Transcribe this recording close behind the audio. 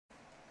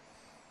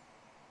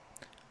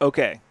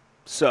Okay,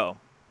 so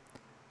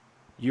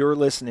you're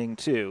listening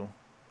to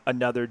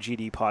another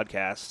GD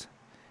podcast,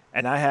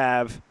 and I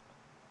have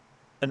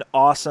an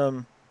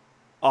awesome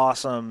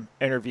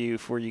interview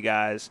for you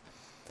guys.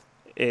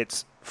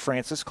 It's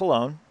Francis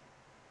Colon,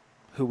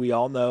 who we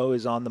all know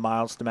is on the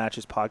Miles to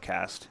Matches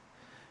podcast.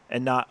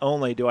 And not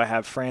only do I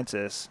have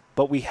Francis,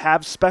 but we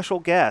have special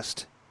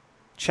guest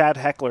Chad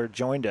Heckler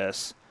joined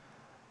us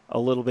a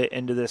little bit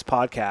into this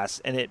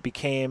podcast, and it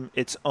became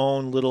its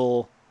own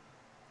little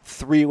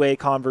three-way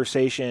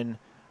conversation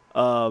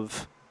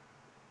of,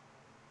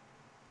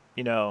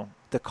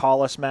 the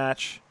Collis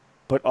match,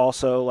 but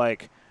also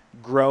like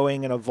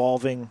growing and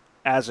evolving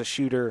as a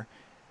shooter,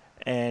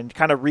 and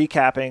kind of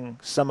recapping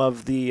some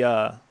of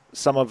the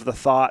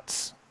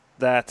thoughts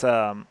that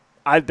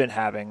I've been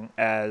having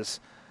as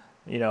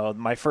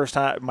my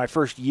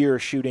first year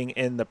shooting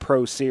in the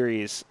pro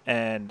series,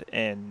 and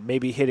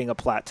maybe hitting a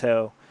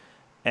plateau,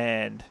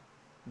 and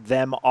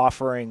them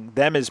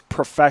as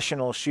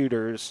professional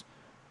shooters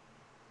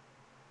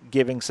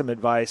giving some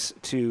advice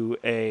to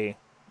a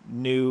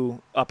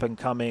new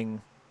up-and-coming,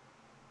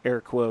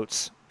 air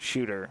quotes,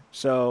 shooter.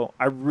 So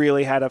I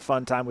really had a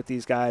fun time with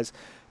these guys.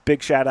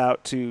 Big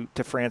shout-out to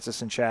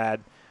Francis and Chad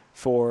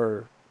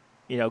for,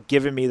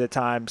 giving me the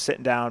time,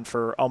 sitting down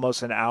for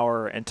almost an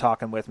hour and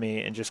talking with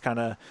me and just kind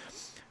of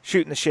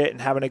shooting the shit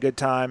and having a good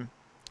time.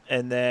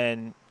 And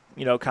then,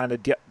 kind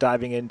of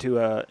diving into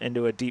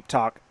a deep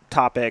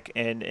topic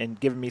and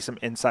giving me some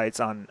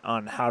insights on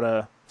how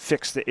to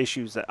fix the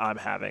issues that I'm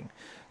having.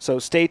 So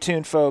stay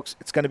tuned, folks.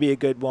 It's going to be a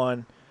good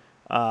one.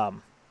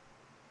 And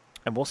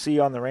we'll see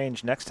you on the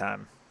range next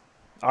time.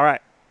 All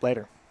right.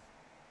 Later.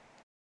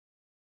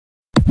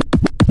 I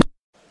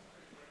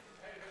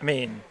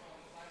mean,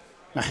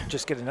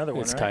 just get another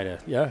one, It's right? kind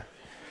of, yeah.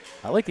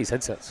 I like these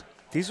headsets.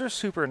 These are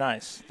super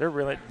nice. They're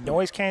really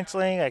noise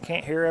canceling. I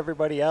can't hear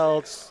everybody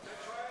else.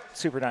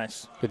 Super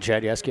nice. Good,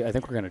 Chad. I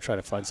think we're going to try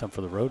to find some for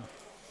the road.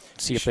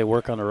 See if they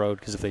work on the road,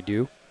 because if they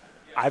do,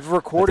 I've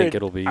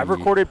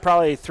recorded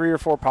probably 3 or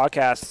 4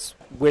 podcasts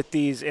with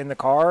these in the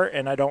car,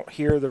 and I don't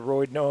hear the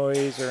roid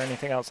noise or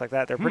anything else like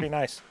that. They're pretty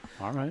nice.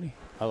 All righty.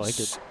 I like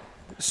it.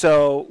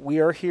 So we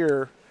are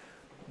here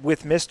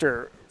with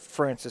Mr.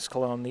 Francis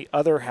Colon, the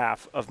other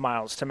half of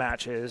Miles to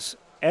Matches,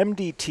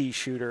 MDT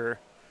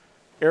shooter,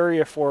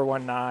 Area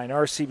 419,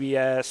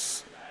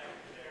 RCBS,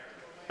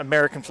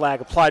 American Flag,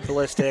 Applied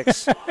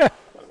Ballistics,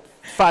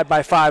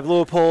 5x5,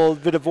 Leupold,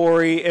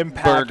 Vitavori,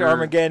 Impact, Burger.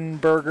 Armageddon,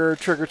 Burger,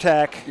 Trigger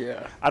Tech.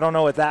 Yeah. I don't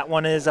know what that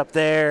one is up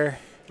there.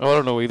 Oh, I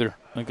don't know either.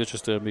 I think it's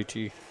just a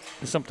MDT.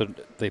 It's something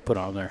they put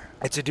on there.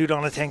 It's a dude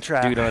on a tank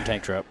trap. Dude on a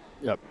tank trap.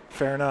 Yep.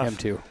 Fair enough.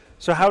 M2.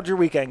 So how'd your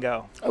weekend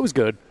go? It was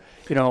good.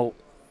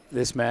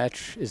 This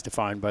match is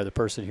defined by the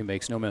person who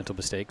makes no mental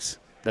mistakes.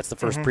 That's the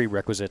first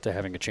prerequisite to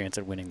having a chance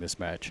at winning this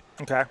match.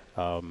 Okay.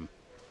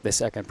 The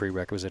second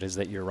prerequisite is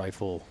that your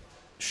rifle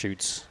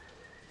shoots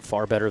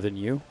far better than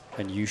you,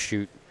 and you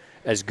shoot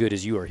as good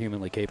as you are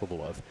humanly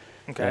capable of.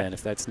 Okay. And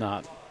if that's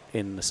not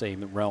in the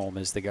same realm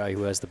as the guy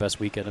who has the best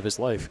weekend of his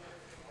life,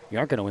 you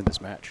aren't going to win this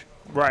match.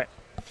 Right.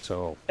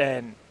 So.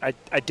 And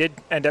I did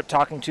end up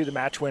talking to the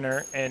match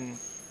winner, and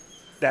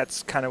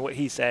that's kind of what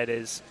he said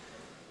is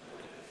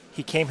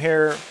he came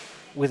here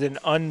with an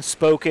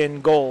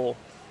unspoken goal,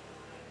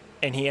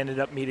 and he ended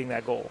up meeting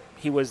that goal.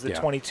 He was the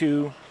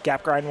 22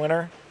 gap grind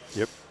winner.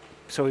 Yep.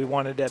 So he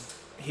wanted to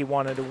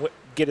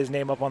get his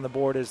name up on the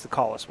board as the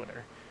Collis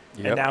winner.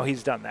 Yep. And now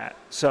he's done that.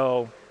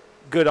 So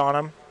good on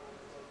him.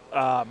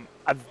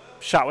 I've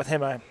shot with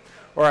him,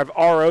 I've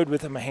RO'd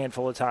with him a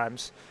handful of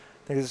times.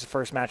 I think this is the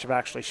first match I've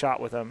actually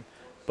shot with him,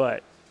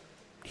 but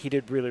he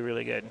did really,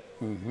 really good.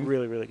 Mm-hmm.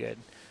 Really, really good.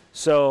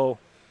 So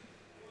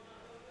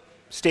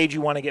stage you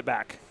want to get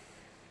back?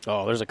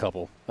 Oh, there's a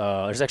couple.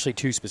 There's actually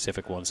 2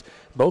 specific ones.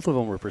 Both of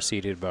them were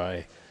preceded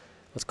by,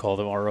 let's call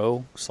them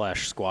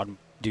RO/squad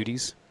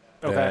duties.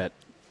 Okay. That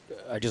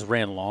I just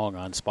ran long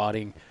on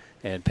spotting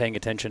and paying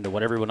attention to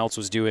what everyone else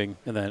was doing,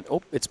 and then,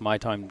 it's my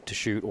time to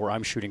shoot, or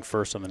I'm shooting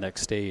first on the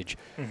next stage,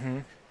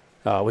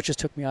 which just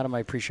took me out of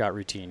my pre-shot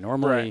routine.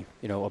 Normally,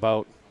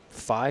 about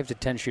 5 to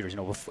 10 shooters,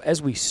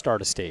 as we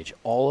start a stage,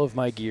 all of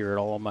my gear and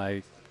all of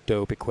my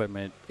dope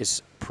equipment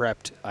is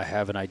prepped. I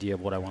have an idea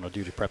of what I want to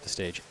do to prep the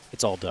stage.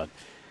 It's all done.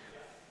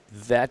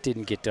 That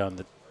didn't get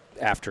done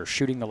after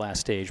shooting the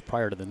last stage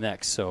prior to the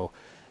next, so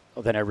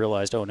then I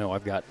realized,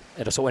 I've got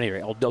 – so anyway,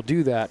 I'll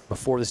do that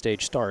before the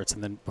stage starts,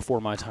 and then before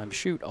my time to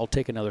shoot, I'll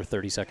take another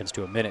 30 seconds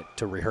to a minute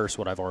to rehearse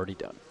what I've already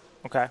done.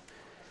 Okay.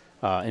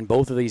 In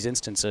both of these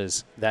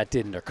instances, that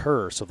didn't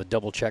occur, so the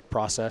double check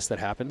process that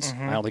happens,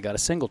 I only got a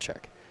single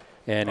check.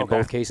 And in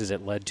both cases,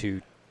 it led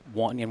to,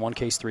 in one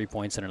case, 3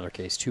 points, in another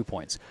case, 2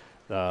 points.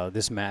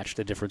 This match,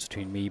 the difference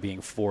between me being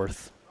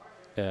 4th,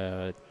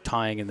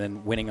 tying and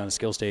then winning on the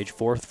skill stage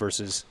 4th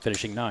versus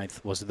finishing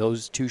 9th, was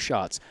those 2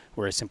 shots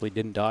where I simply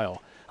didn't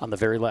dial on the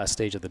very last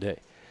stage of the day.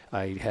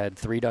 I had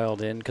 3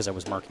 dialed in because I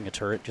was marking a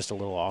turret just a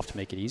little off to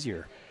make it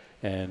easier,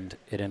 and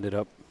it ended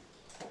up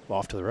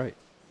off to the right.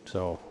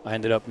 So I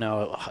ended up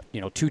now,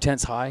 2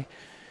 tenths high,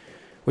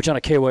 which on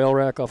a KOL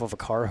rack off of a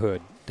car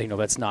hood,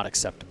 that's not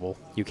acceptable.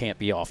 You can't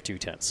be off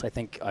 2/10. I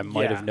think I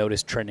might have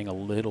noticed trending a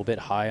little bit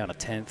high on a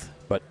 10th,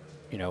 but,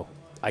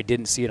 I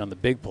didn't see it on the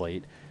big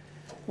plate.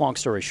 Long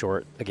story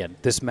short, again,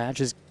 this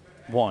match is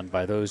won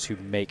by those who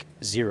make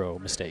zero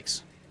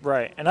mistakes.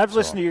 Right. And I've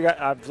listened to you guys,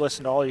 I've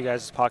listened to all you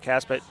guys'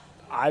 podcasts, but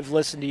I've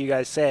listened to you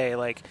guys say,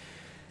 like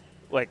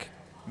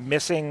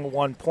missing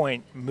 1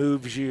 point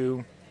moves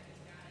you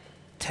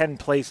 10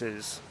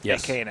 places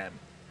at K&M.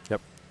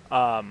 Yep.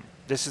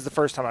 This is the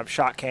first time I've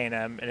shot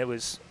K&M, and it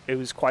was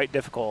quite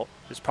difficult.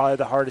 It was probably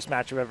the hardest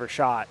match I've ever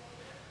shot.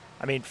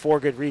 I mean, for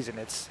good reason.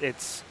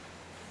 It's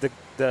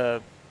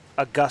the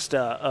Augusta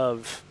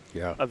of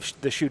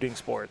the shooting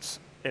sports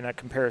in a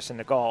comparison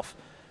to golf.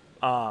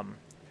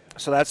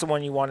 So that's the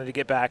one you wanted to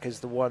get back, is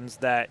the ones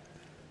that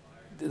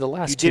the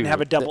last you didn't two,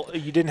 have a double.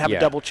 You didn't have a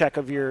double check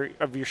of your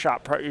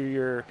shot,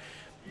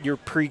 your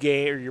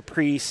pre-game or your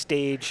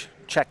pre-stage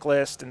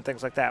checklist and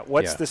things like that.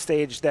 What's the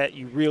stage that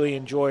you really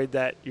enjoyed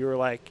that you were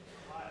like,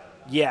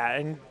 yeah?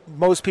 And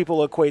most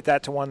people equate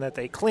that to one that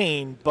they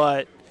clean,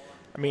 but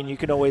I mean, you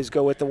can always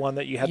go with the one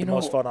that you had the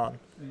most fun on.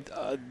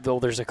 Though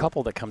there's a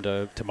couple that come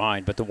to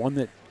mind, but the one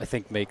that I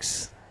think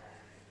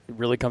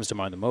really comes to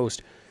mind the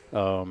most,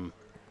 the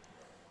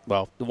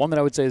one that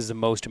I would say is the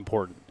most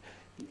important,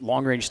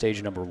 long-range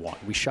stage number 1.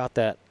 We shot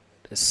that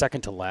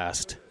second to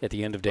last at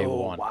the end of day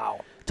 1.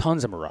 Wow.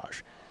 Tons of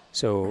Mirage.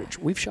 So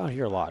we've shot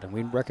here a lot, and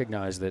we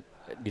recognize that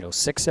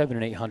 6, 7,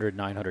 and 800,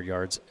 900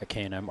 yards at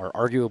K&M are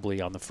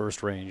arguably on the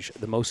first range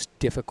the most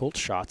difficult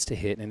shots to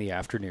hit in the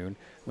afternoon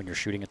when you're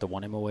shooting at the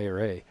 1 MOA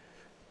or A.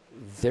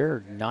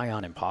 They're nigh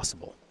on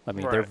impossible. I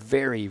mean, they're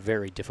very,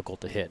 very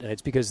difficult to hit, and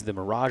it's because the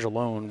Mirage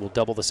alone will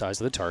double the size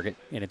of the target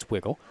in its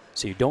wiggle,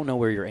 so you don't know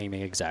where you're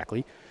aiming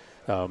exactly.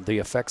 The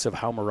effects of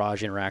how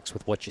Mirage interacts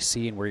with what you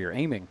see and where you're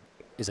aiming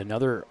is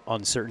another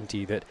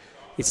uncertainty that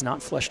it's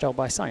not fleshed out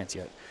by science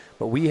yet.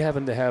 But we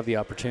happened to have the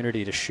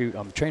opportunity to shoot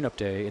on the train-up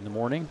day in the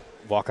morning,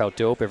 walk out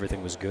dope,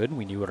 everything was good,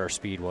 we knew what our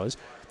speed was.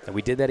 And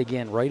we did that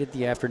again right at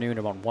the afternoon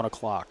about 1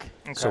 o'clock,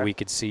 so we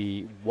could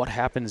see what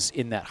happens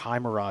in that high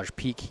Mirage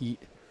peak heat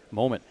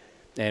moment.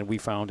 And we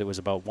found it was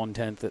about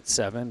 1/10 at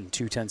 7 and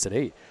 2/10 at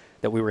 8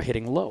 that we were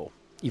hitting low,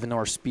 even though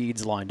our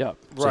speeds lined up.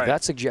 So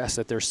that suggests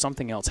that there's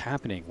something else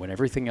happening when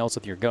everything else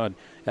with your gun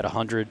at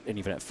 100 and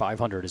even at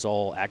 500 is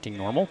all acting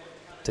normal.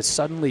 To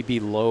suddenly be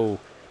low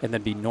and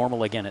then be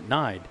normal again at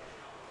 9,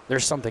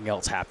 there's something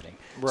else happening.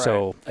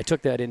 So I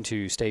took that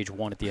into stage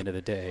 1 at the end of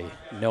the day,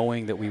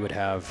 knowing that we would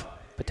have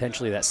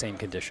potentially that same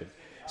condition.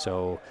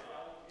 So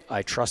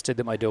I trusted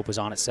that my dope was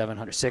on at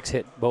 700. 6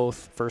 hit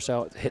both. First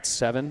out hit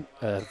 7.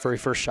 Very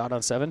first shot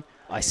on 7.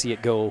 I see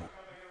it go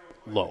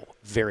low,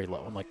 very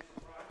low. I'm like,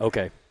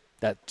 okay,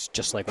 that's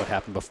just like what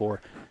happened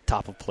before.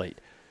 Top of plate,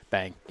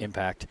 bang,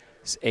 impact.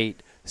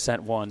 8,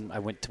 sent 1. I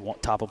went to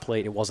top of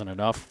plate. It wasn't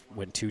enough.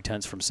 Went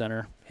 2/10 from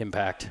center,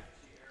 impact,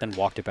 then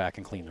walked it back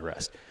and cleaned the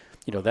rest.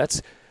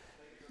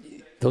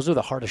 Those are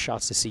the hardest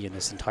shots to see in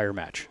this entire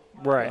match.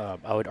 Right.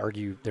 I would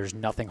argue there's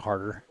nothing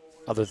harder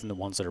other than the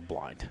ones that are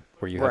blind,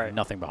 where you have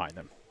nothing behind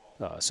them.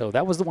 So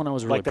that was the one I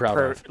was really proud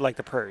of. Like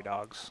the Prairie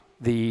Dogs.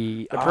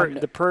 The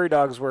Prairie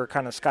Dogs were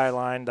kind of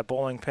skyline. The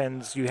bowling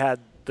pins, you had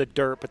the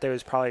dirt, but there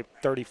was probably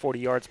 30, 40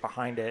 yards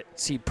behind it.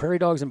 See, Prairie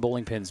Dogs and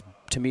bowling pins,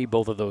 to me,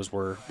 both of those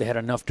they had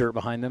enough dirt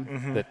behind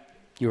them that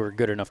you were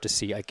good enough to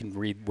see. I can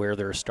read where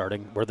they're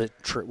starting, where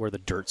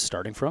the dirt's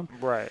starting from.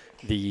 Right.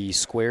 The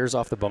squares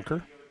off the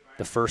bunker,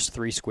 the first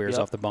 3 squares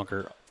off the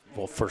bunker,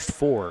 well, first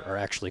 4 are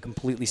actually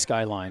completely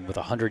skyline with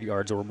 100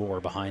 yards or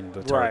more behind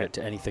the target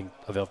to anything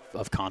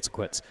of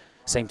consequence.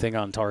 Same thing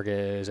on target,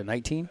 is it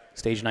 19?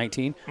 Stage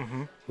 19.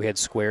 We had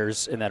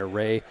squares in that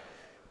array.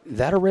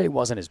 That array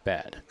wasn't as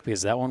bad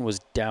because that one was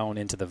down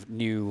into the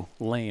new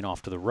lane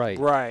off to the right.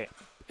 Right.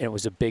 And it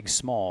was a big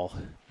small,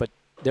 but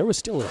there was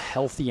still a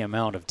healthy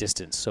amount of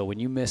distance. So when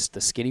you missed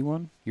the skinny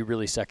one, you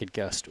really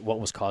second-guessed what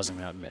was causing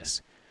that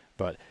miss.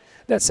 But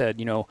that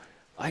said,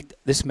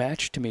 this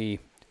match to me,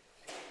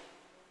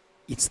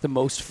 it's the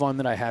most fun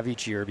that I have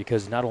each year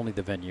because not only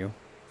the venue,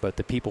 but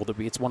the people.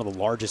 It's one of the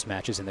largest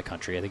matches in the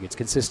country. I think it's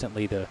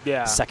consistently the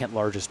second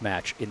largest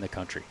match in the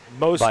country.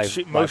 Most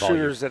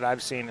shooters that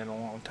I've seen in a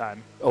long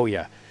time. Oh,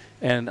 yeah.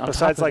 And on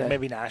besides top of that,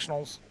 maybe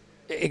nationals?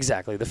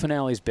 Exactly. The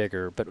finale's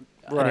bigger, but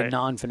in a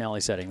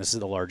non-finale setting, this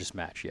is the largest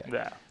match yet.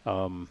 Yeah.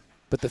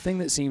 But the thing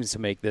that seems to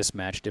make this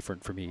match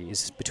different for me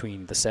is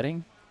between the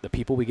setting, the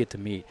people we get to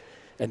meet,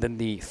 and then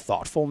the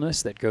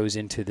thoughtfulness that goes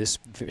into this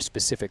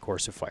specific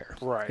course of fire.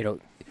 Right.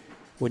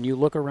 When you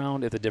look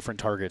around at the different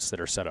targets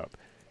that are set up,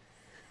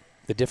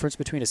 the difference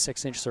between a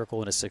 6-inch circle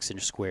and a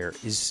 6-inch square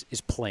is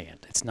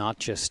planned. It's not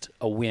just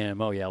a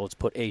whim, oh, yeah, let's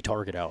put a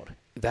target out.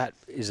 That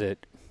is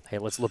it. Hey,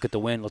 let's look at the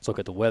wind. Let's look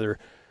at the weather.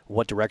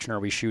 What direction are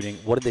we shooting?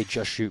 What did they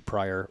just shoot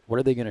prior? What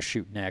are they going to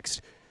shoot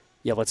next?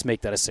 Yeah, let's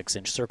make that a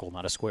 6-inch circle,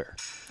 not a square.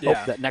 Yeah.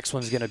 Oh, that next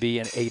one's going to be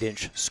an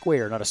 8-inch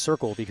square, not a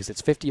circle, because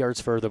it's 50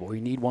 yards further, but we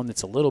need one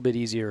that's a little bit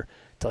easier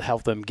to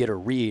help them get a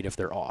read if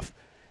they're off.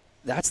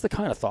 That's the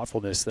kind of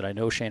thoughtfulness that I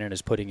know Shannon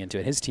is putting into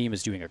it. His team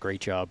is doing a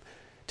great job.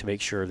 to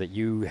make sure that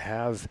you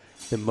have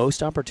the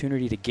most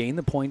opportunity to gain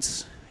the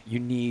points you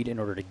need in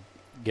order to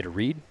get a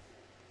read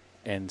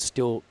and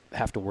still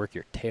have to work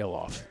your tail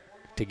off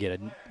to get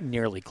a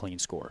nearly clean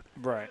score.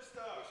 Right. We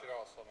should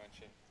also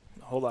mention.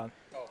 Hold on.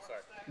 Oh, sorry.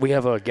 We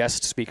have a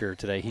guest speaker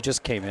today. He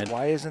just came in.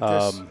 Why isn't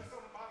this?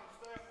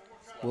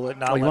 Will it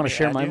not? Oh, you let want me to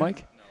share add my you?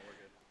 mic?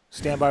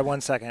 Stand by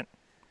 1 second.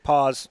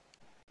 Pause.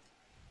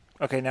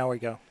 Okay, now we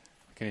go.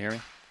 Can you hear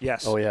me?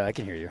 Yes. Oh, yeah, I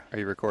can hear you. Are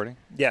you recording?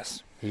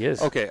 Yes. He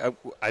is. Okay.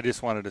 I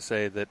just wanted to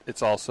say that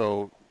it's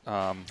also.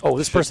 Oh,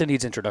 this person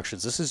needs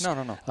introductions. This is No.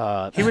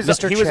 He was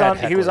Mr. he was Chad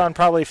on he was Heckler. on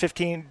probably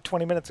 15,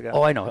 20 minutes ago.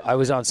 Oh, I know. I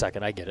was on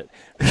second. I get it.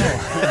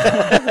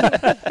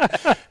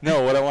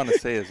 No, what I want to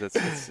say is it's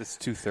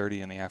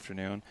 2:30 in the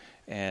afternoon,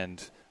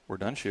 and we're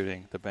done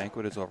shooting. The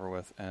banquet is over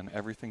with, and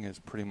everything is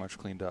pretty much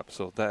cleaned up.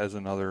 So that is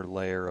another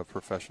layer of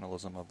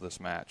professionalism of this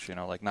match. You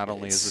know, like not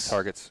only is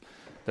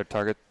the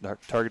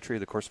targetry,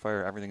 the course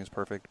fire, everything is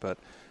perfect, but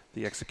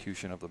the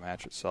execution of the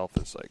match itself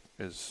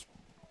is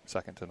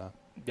second to none.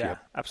 Yeah, Yep.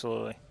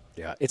 absolutely.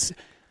 Yeah, it's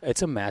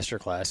a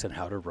masterclass in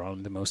how to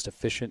run the most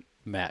efficient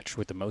match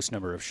with the most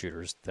number of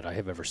shooters that I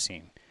have ever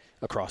seen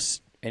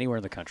across anywhere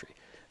in the country.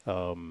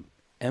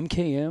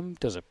 MKM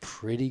does a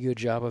pretty good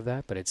job of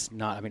that, but it's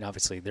not. I mean,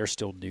 obviously, they're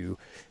still new.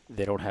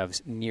 They don't have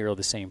near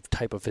the same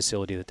type of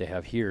facility that they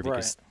have here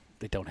because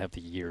they don't have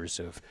the years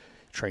of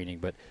training.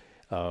 But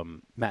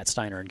Matt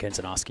Steiner and Ken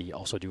Zanowski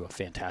also do a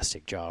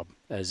fantastic job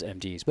as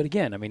MDs. But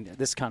again, I mean,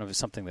 this kind of is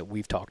something that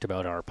we've talked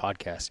about on our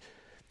podcast.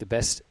 The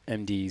best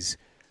MDs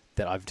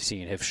that I've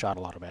seen have shot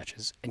a lot of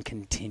matches and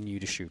continue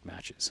to shoot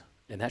matches.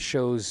 And that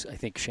shows, I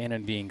think,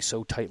 Shannon being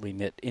so tightly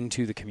knit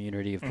into the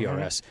community of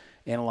PRS,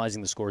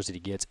 analyzing the scores that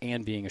he gets,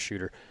 and being a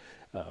shooter.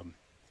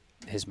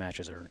 His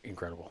matches are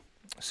incredible.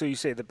 So you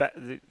say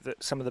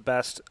some of the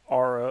best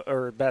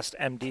best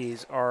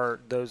MDs are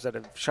those that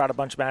have shot a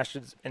bunch of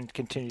matches and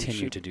continue to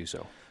shoot. to do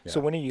so. Yeah.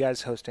 So when are you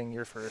guys hosting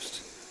your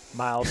first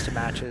Miles to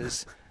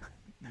Matches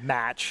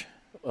match?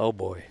 Oh,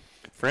 boy.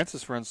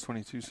 Francis runs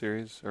 22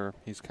 series, or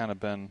he's kind of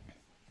been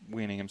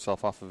weaning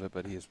himself off of it,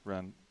 but he's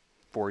run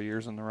 4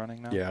 years in the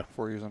running now. Yeah.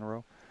 4 years in a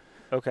row.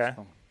 Okay.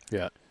 So.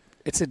 Yeah.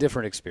 It's a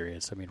different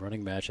experience. I mean,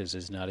 running matches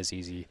is not as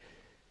easy.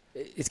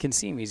 It can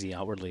seem easy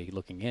outwardly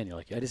looking in. You're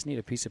like, I just need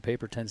a piece of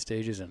paper, 10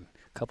 stages, and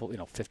a couple,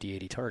 50,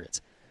 80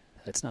 targets.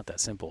 It's not that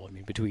simple. I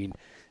mean, between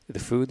the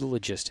food, the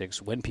logistics,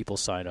 when people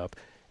sign up,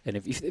 and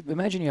if you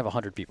imagine you have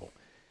 100 people.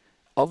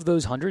 Of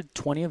those 100,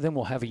 20 of them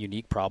will have a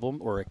unique problem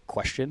or a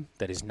question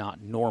that is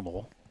not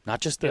normal. Not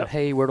just the,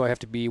 hey, where do I have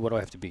to be, what do I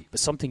have to be, but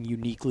something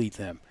uniquely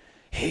them.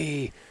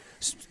 Hey,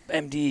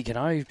 MD, can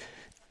I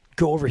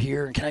go over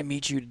here and can I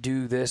meet you to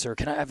do this, or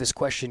can I have this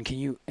question? Can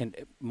you, and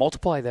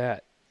multiply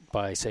that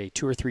by, say,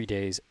 2 or 3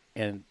 days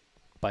and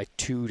by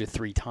 2 to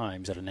 3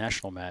 times at a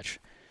national match.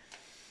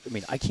 I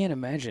mean, I can't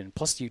imagine.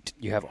 Plus,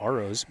 you have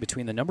ROs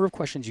between the number of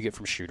questions you get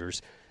from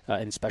shooters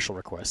and special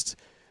requests,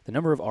 the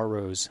number of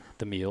ROs,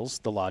 the meals,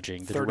 the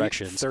lodging, the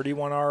directions.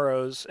 31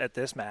 ROs at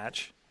this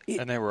match.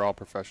 And they were all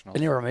professionals.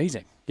 And they were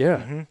amazing.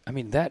 Yeah. I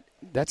mean,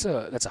 that's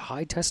a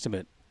high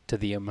testament to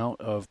the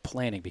amount of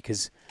planning,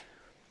 because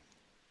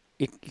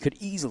you could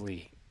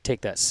easily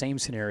take that same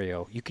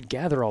scenario. You could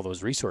gather all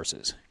those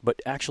resources, but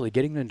actually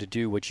getting them to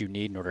do what you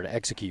need in order to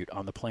execute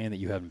on the plan that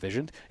you have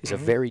envisioned is a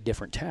very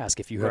different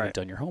task if you haven't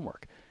done your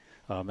homework.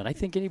 And I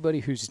think anybody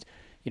who's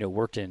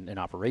worked in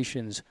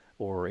operations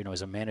or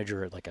as a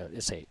manager at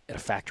at a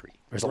factory,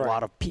 there's a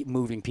lot of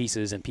moving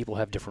pieces and people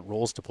have different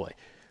roles to play.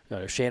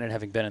 Shannon,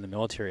 having been in the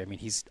military, I mean,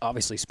 he's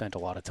obviously spent a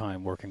lot of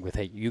time working with,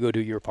 hey, you go do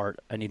your part.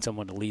 I need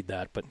someone to lead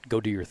that, but go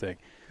do your thing.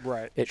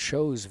 Right. It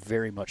shows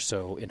very much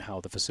so in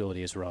how the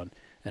facility is run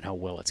and how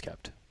well it's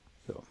kept.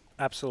 So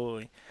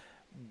Absolutely.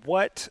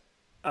 What?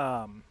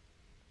 Now,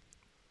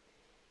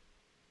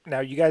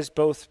 you guys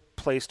both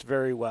placed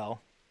very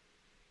well,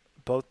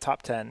 both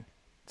top 10,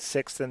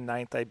 6th and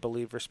 9th, I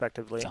believe,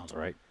 respectively. sounds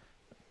right.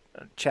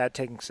 Chad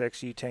taking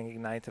 6th, you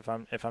taking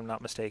 9th, if I'm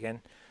not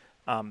mistaken.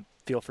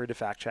 Feel free to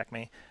fact check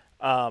me.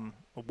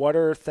 What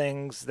are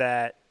things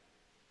that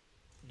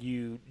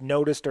you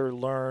noticed or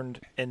learned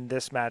in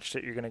this match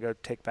that you're going to go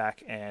take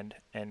back and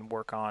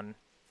work on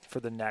for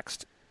the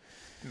next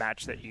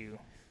match that you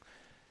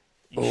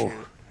shoot?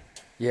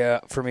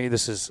 Yeah, for me,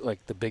 this is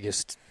like the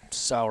biggest,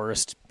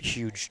 sourest,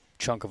 huge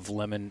chunk of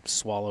lemon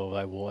swallow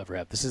I will ever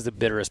have. This is the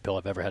bitterest pill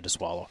I've ever had to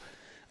swallow.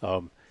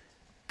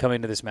 Coming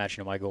into this match,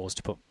 my goal is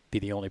to be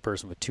the only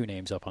person with 2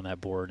 names up on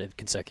that board in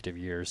consecutive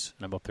years,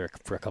 and I'm up there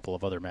for a couple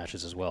of other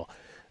matches as well.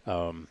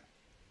 And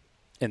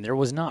there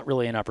was not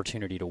really an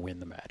opportunity to win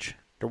the match.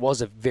 There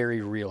was a very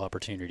real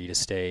opportunity to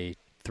stay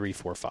 3,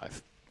 4,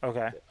 5.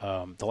 Okay.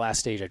 The last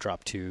stage I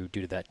dropped 2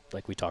 due to that,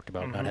 like we talked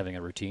about, not having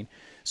a routine.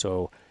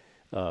 So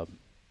a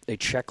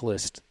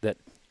checklist that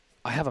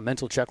I have a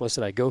mental checklist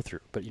that I go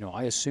through, but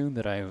I assume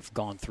that I have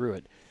gone through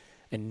it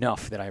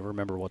enough that I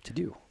remember what to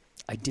do.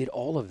 I did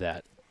all of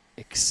that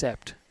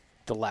except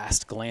the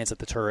last glance at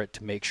the turret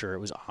to make sure it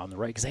was on the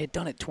right, because I had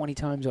done it 20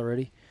 times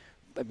already.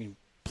 I mean,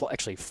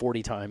 actually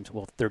 40 times,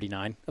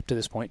 39 up to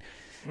this point,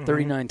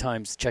 39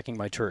 times checking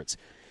my turrets.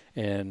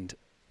 And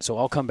So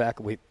I'll come back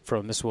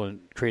from this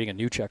one, creating a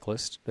new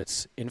checklist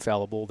that's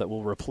infallible that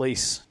will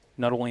replace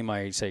not only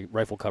my, say,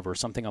 rifle cover,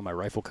 something on my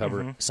rifle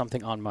cover,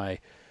 something on my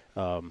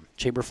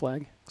chamber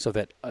flag, so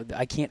that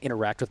I can't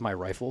interact with my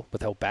rifle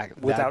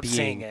without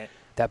seeing it.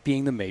 That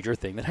being the major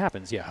thing that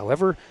happens. Yeah.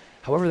 However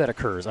that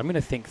occurs, I'm going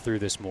to think through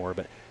this more,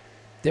 but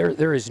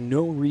there is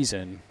no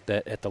reason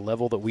that at the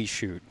level that we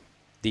shoot,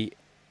 the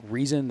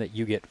reason that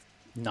you get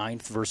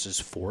 9th versus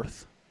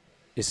 4th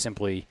is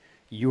simply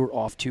you're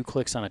off 2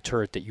 clicks on a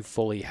turret that you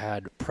fully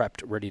had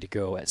prepped, ready to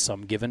go at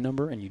some given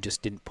number, and you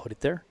just didn't put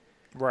it there.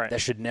 Right.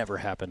 That should never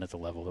happen at the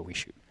level that we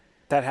shoot.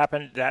 That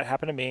happened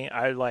to me.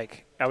 I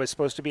was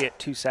supposed to be at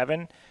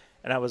 2.7,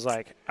 and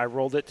I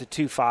rolled it to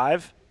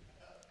 2.5,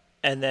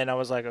 and then I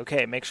was like,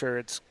 okay, make sure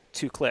it's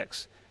 2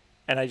 clicks,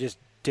 and I just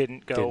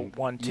didn't go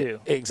 1-2. Yeah,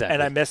 exactly.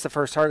 And I missed the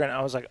first target, and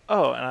I was like,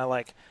 oh, and I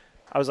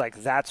was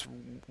like, that's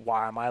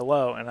why am I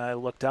low? And I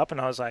looked up,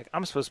 and I was like,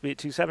 I'm supposed to be at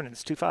 2.7, and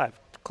it's 2.5.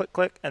 Click,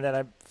 click, and then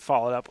I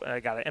followed up, and I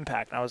got an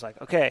impact, and I was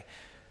like, okay,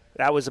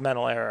 that was a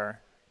mental error.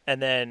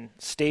 And then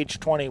stage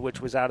 20,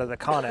 which was out of the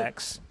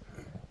Connex,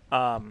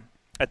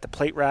 at the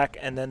plate rack,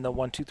 and then the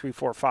 1, 2, 3,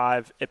 4,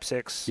 5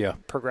 IPSC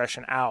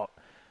progression out.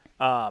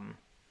 And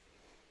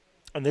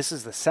this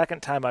is the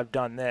second time I've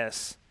done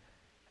this,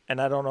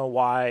 and I don't know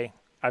why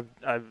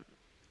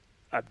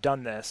I've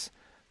done this,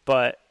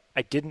 but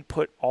I didn't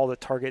put all the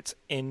targets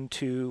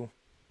into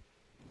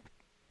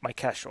my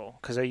Kestrel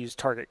because I used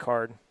target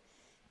card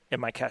in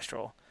my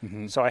Kestrel.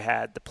 Mm-hmm. So I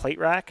had the plate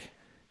rack,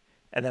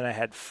 and then I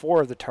had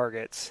 4 of the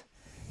targets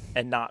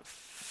and not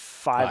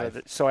 5 of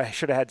it. So I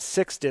should have had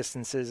 6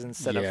 distances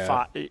instead of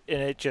 5. And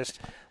it just,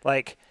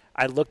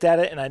 I looked at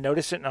it and I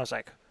noticed it, and I was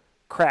like,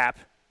 crap,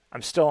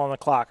 I'm still on the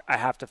clock. I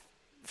have to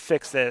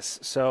fix this.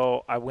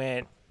 So I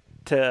went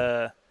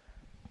to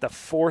the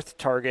 4th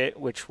target,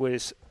 which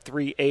was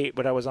 3-8,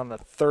 but I was on the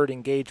 3rd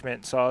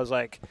engagement. So I was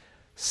like,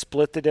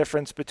 split the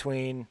difference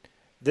between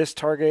this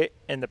target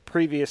and the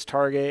previous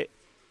target,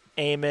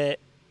 aim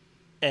it,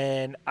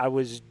 and I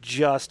was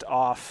just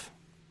off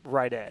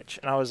right edge.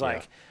 And I was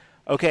like,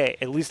 okay,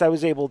 at least I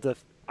was able to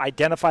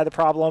identify the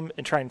problem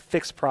and try and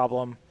fix the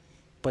problem,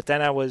 but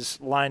then I was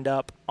lined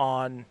up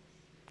on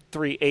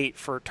 3-8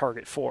 for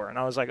target 4. And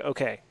I was like,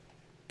 okay,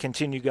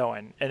 continue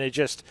going. And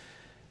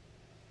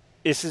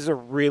this is a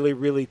really,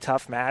 really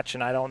tough match,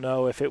 and I don't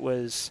know if it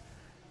was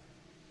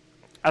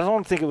 – I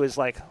don't think it was,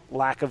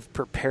 lack of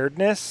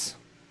preparedness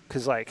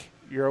because,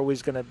 you're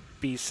always going to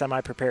be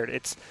semi-prepared.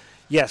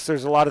 Yes,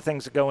 there's a lot of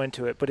things that go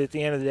into it, but at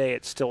the end of the day,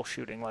 it's still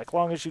shooting. As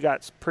long as you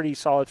got pretty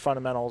solid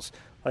fundamentals,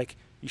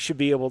 you should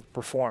be able to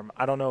perform.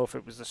 I don't know if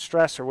it was the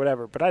stress or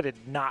whatever, but I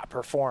did not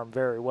perform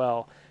very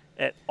well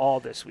at all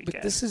this weekend.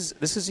 But this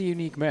is a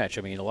unique match.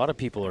 I mean, a lot of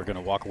people are going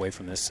to walk away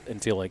from this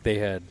and feel like they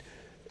had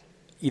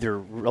either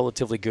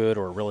relatively good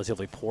or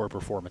relatively poor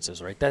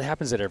performances, right? That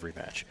happens at every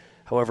match.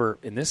 However,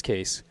 in this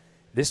case,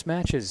 this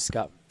match has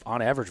got,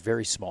 on average,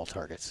 very small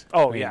targets.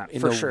 Oh, I mean, yeah, in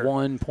for the sure.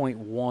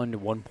 1.1 to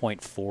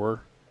 1.4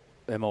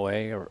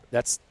 MOA, or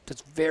that's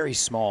very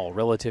small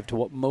relative to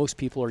what most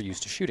people are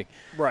used to shooting.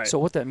 Right. So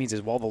what that means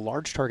is while the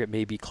large target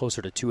may be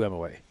closer to 2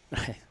 MOA,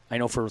 I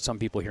know for some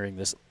people hearing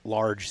this,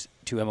 large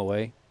 2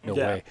 MOA, no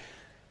way.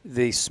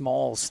 The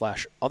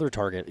small/other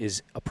target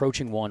is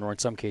approaching 1, or in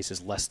some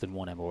cases less than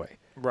 1 MOA.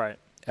 Right.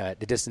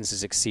 The distance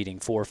is exceeding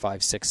 4,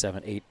 5, 6,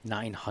 7, 8,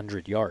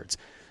 900 yards.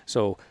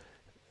 So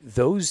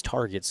those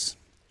targets,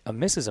 a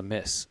miss is a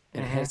miss,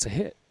 and a hit's a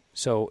hit.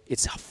 So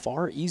it's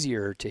far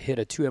easier to hit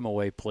a 2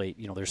 MOA plate.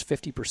 There's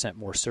 50%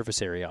 more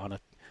surface area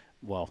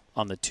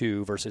on the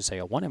 2 versus, say,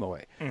 a 1 MOA.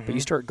 Mm-hmm. But you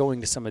start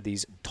going to some of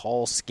these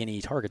tall,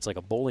 skinny targets like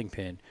a bowling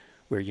pin,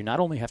 where you not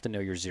only have to know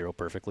your zero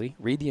perfectly,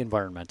 read the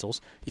environmentals.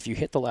 If you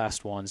hit the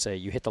last one, say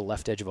you hit the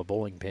left edge of a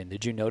bowling pin,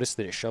 did you notice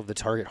that it shoved the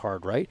target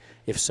hard right?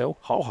 If so,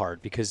 how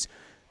hard? Because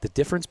the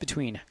difference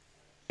between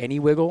any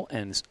wiggle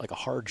and a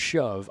hard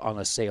shove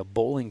on, say, a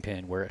bowling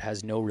pin where it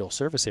has no real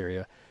surface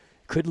area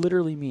could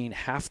literally mean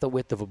half the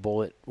width of a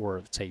bullet,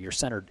 or, say, your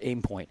centered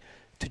aim point,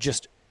 to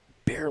just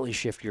barely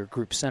shift your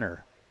group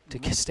center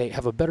to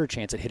have a better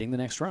chance at hitting the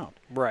next round.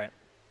 Right.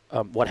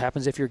 What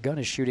happens if your gun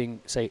is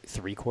shooting, say,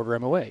 3/4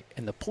 MOA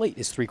and the plate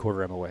is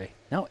 3/4 MOA?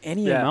 Now,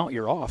 any amount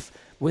you're off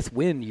with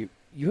wind, you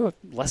have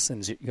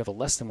a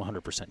less than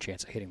 100%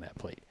 chance of hitting that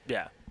plate.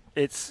 Yeah,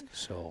 it's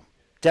so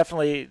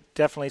definitely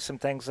some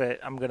things that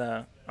I'm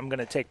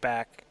gonna take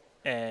back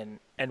and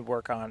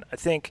work on. I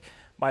think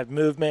my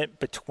movement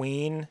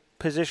between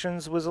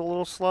positions was a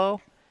little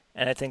slow,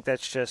 and I think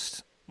that's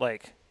just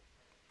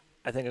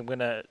I think I'm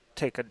gonna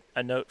take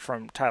a note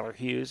from Tyler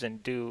Hughes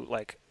and do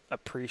a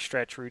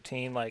pre-stretch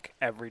routine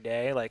every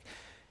day.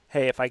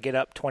 Hey, if I get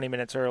up 20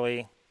 minutes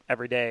early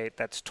every day,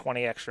 that's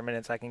 20 extra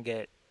minutes I can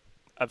get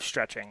of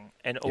stretching,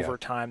 and over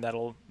time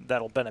that'll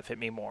benefit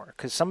me more,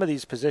 because some of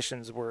these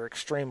positions were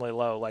extremely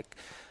low,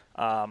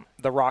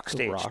 the rock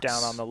stage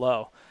down on the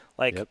low.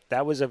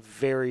 That was a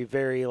very,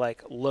 very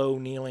low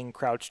kneeling,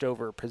 crouched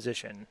over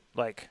position.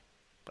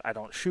 I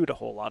don't shoot a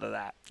whole lot of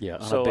that. Yeah,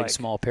 on a big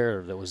small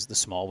pair, the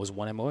small was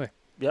 1 MOA.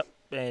 Yep,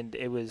 and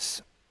it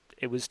was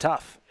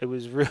tough. It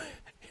was really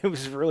it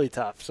was really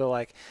tough. So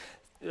like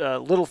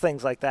little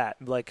things like that,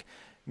 like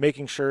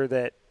making sure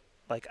that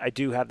like I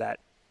do have that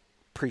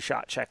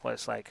pre-shot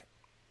checklist, like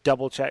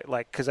double check,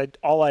 like because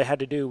all I had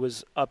to do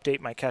was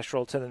update my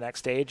Kestrel to the next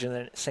stage, and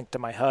then it synced to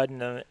my HUD,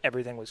 and then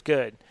everything was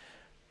good.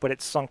 But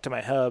it sunk to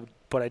my hub,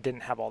 but I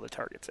didn't have all the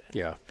targets in.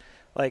 Yeah.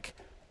 Like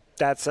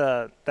that's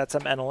a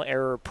mental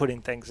error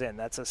putting things in.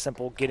 That's a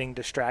simple getting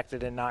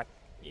distracted and not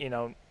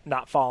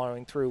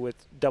following through with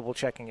double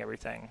checking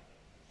everything.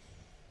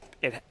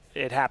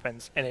 It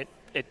happens, and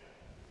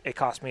it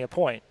cost me a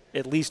point,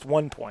 at least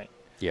 1 point.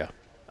 Yeah.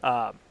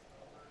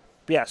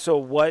 Yeah. So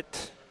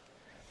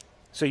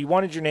you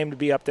wanted your name to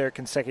be up there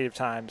consecutive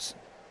times.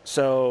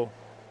 So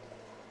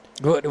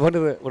One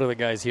of the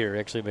guys here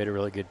actually made a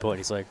really good point.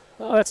 He's like,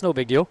 "Oh, that's no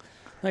big deal.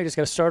 Now you just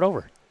got to start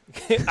over."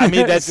 I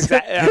mean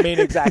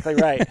exactly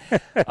right.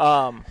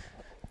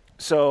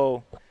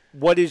 So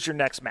what is your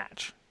next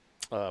match?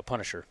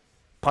 Punisher.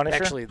 Punisher?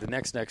 Actually, the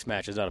next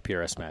match is not a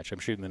PRS match. I'm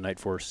shooting the Night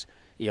Force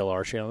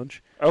ELR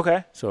challenge.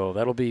 Okay. So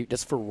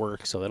that's for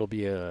work. So that'll be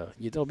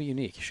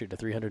unique. You shoot a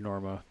 300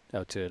 Norma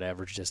out to an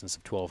average distance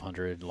of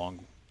 1,200.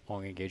 Long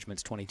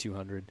engagements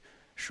 2,200.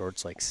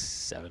 Shorts like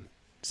 7,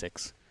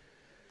 6.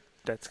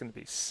 That's gonna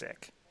be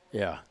sick.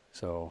 Yeah.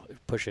 So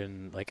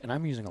pushing and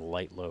I'm using a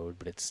light load,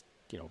 but it's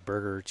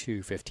Berger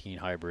 215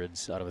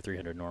 hybrids out of a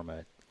 300 Norma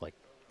at like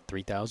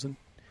 3,000,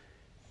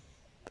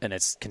 and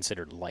it's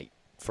considered light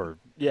for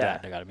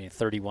that. I mean,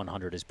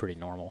 3,100 is pretty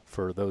normal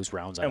for those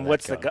rounds. And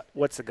what's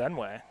the gun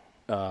weigh?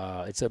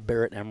 It's a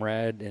Barrett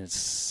MRAD, and it's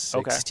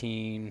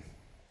 16. Okay.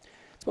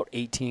 It's about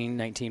 18,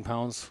 19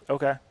 pounds.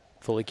 Okay.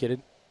 Fully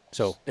kitted.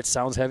 So it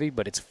sounds heavy,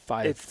 but it's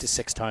 5 to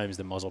 6 times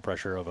the muzzle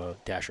pressure of a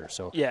Dasher.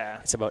 So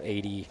it's about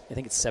 80. I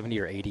think it's 70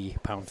 or 80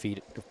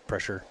 pound-feet of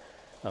pressure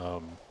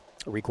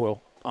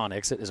recoil on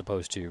exit, as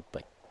opposed to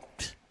like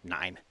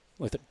 9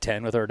 with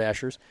 10 with our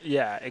Dashers.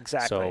 Yeah,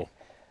 exactly. So,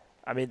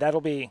 I mean, that's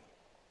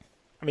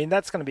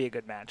going to be a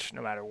good match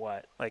no matter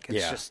what. Like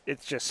it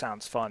just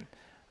sounds fun.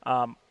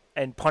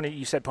 And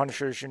you said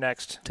Punisher is your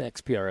next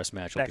PRS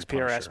match. Next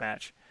PRS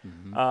match.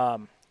 Mm-hmm.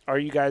 Are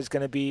you guys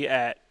going to be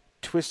at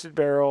Twisted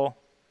Barrel,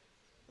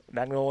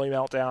 Magnolia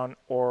Meltdown,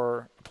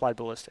 or Applied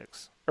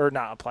Ballistics? Or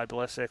not Applied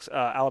Ballistics,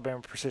 Alabama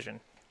Precision.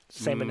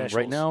 Same initials.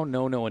 Right now,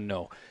 no, and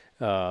no.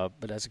 But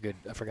that's good.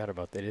 I forgot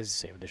about that. It is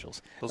the same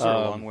initials. Those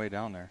are a long way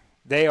down there.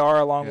 They are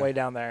a long way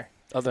down there.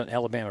 Other than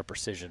Alabama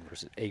Precision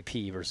versus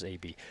AP versus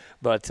AB.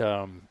 But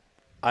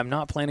I'm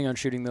not planning on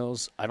shooting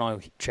those. I don't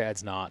know.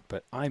 Chad's not,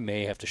 but I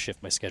may have to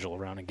shift my schedule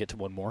around and get to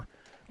one more.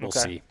 We'll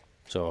see.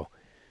 So,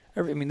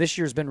 I mean, this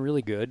year's been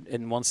really good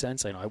in one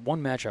sense. I know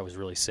one match I was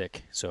really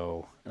sick,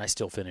 and I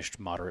still finished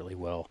moderately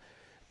well.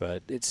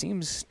 But it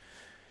seems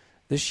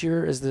this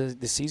year is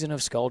the season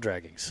of skull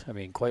draggings. I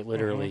mean, quite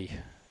literally,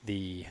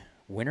 the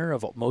winner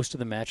of most of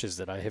the matches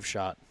that I have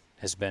shot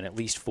has been at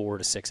least 4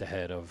 to 6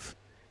 ahead of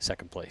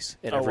second place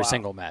in every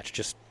single match,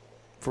 just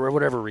for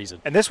whatever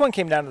reason. And this one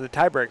came down to the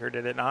tiebreaker,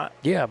 did it not?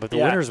 Yeah, but the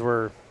winners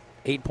were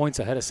 8 points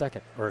ahead of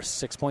second, or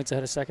 6 points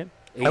ahead of second.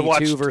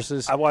 82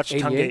 versus I watched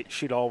 88. Tungate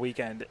shoot all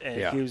weekend,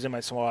 and he was in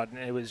my squad, and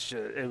it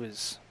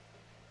was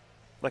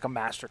like a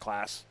master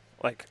class.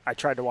 Like, I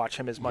tried to watch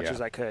him as much as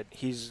I could.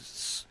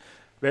 He's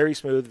very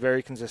smooth,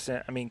 very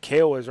consistent. I mean,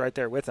 Kale was right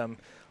there with him.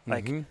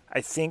 Like,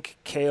 I think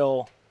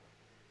Kale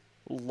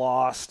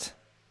lost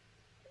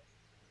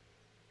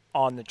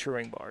on the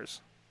truing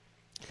bars.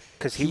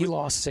 Because he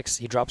lost 6.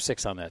 He dropped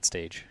 6 on that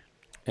stage,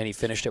 and he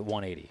finished at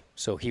 180.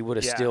 So he would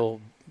have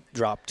still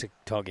dropped to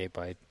Tungate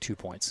by 2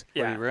 points.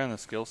 Yeah, but he ran the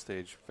skill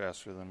stage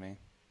faster than me.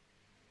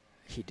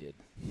 He did.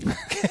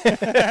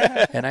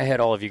 And I had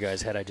all of you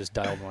guys had I just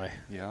dialed my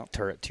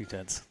turret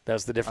 2/10. That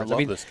was the difference. I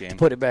love this game. To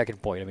put it back in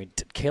point, I mean,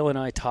 Kale and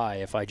I tie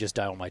if I just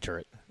dial my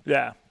turret.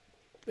 Yeah.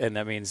 And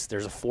that means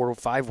there's a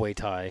 4-5-way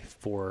tie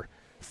for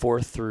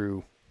 4th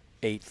through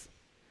 8th.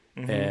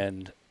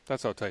 And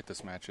that's how tight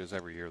this match is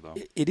every year, though.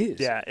 It is.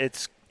 Yeah,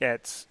 it's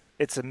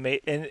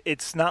amazing, and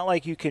it's not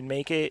like you can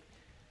make it.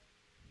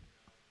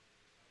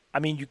 I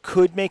mean, you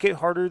could make it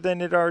harder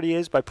than it already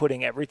is by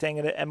putting everything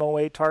at an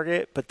MOA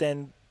target, but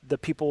then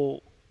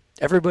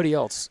everybody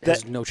else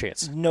has no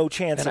chance. No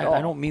chance at all.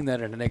 I don't mean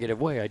that in a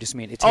negative way. I just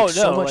mean it takes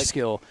so much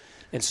skill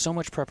and so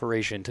much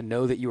preparation to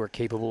know that you are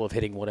capable of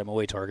hitting what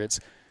MOA targets.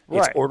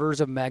 It's orders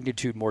of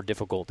magnitude more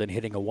difficult than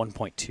hitting a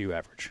 1.2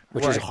 average,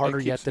 which is harder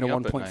yet than a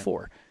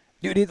 1.4.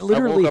 Dude, it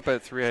literally. I woke up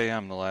at 3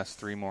 a.m. the last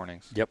 3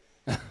 mornings. Yep.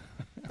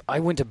 I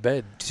went to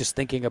bed just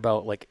thinking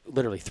about, like,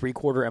 literally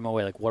 3/4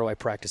 MOA, like, what do I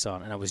practice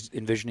on? And I was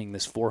envisioning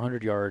this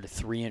 400-yard,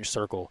 3-inch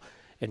circle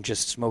and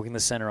just smoking the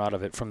center out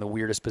of it from the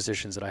weirdest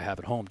positions that I have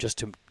at home just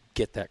to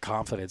get that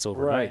confidence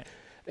overnight.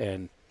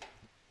 And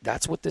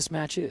that's what this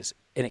match is.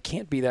 And it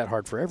can't be that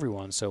hard for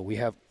everyone, so we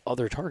have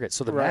other targets.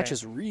 So the match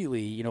is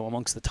really,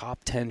 amongst the top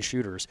 10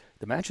 shooters,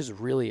 the match is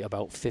really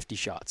about 50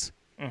 shots.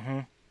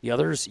 The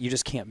others, you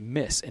just can't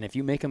miss. And if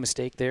you make a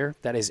mistake there,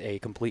 that is a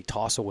complete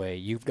toss away.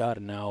 You've got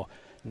to now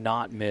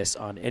not miss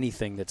on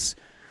anything that's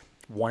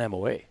 1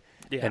 MOA.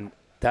 Yeah. And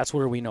That's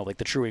where we know, like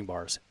the truing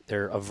bars,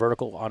 they're a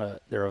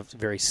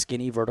very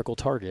skinny vertical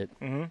target.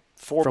 Mm-hmm.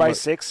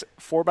 4x6,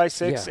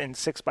 4x6, Yeah. and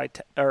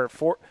 6x10, or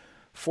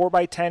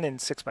 4x10 and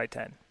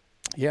 6x10.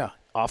 Yeah,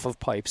 off of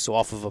pipes, so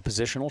off of a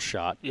positional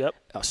shot. Yep.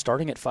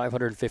 Starting at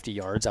 550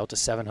 yards out to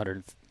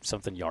 700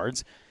 something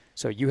yards.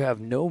 So you have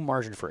no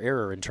margin for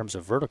error in terms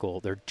of vertical.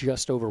 They're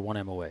just over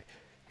 1 MOA.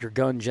 Your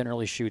gun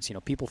generally shoots,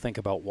 people think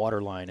about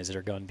waterline as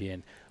their gun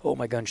being, oh,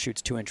 my gun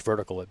shoots 2-inch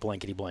vertical at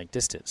blankety blank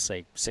distance,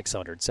 say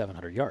 600,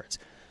 700 yards.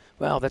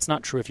 Well, that's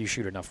not true if you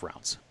shoot enough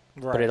rounds.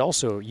 Right. But it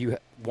also,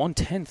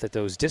 1/10 at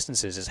those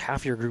distances is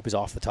half your group is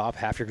off the top,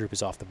 half your group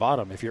is off the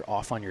bottom if you're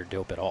off on your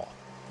dope at all.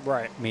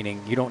 Right.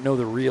 Meaning you don't know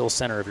the real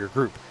center of your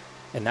group.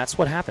 And that's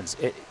what happens.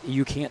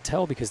 You can't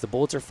tell because the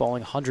bullets are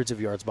falling hundreds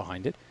of yards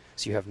behind it.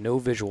 So you have no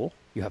visual.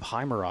 You have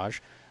high mirage,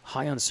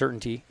 high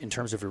uncertainty in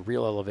terms of your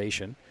real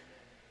elevation.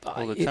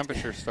 Well, the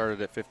temperature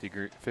started at 50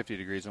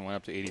 degrees and went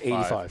up to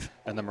 85.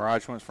 And the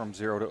mirage went from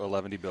 0 to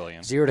 11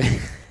 billion. 0 to...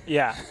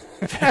 Yeah.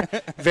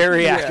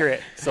 Very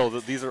accurate. So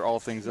these are all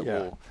things that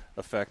will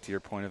affect your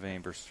point of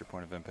aim versus your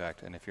point of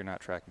impact. And if you're not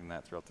tracking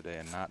that throughout the day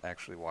and not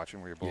actually watching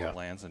where your bullet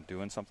lands and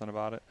doing something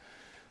about it,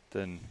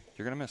 then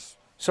you're going to miss.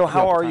 So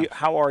how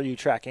are you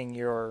tracking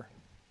your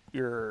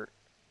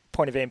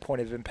point of aim,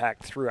 point of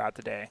impact throughout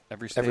the day?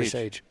 Every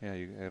stage. Yeah,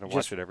 you got to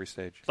watch it every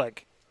stage.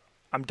 Like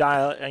I'm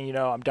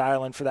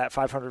dialing for that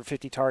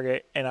 550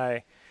 target, and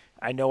I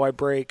know I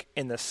break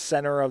in the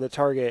center of the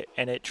target,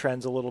 and it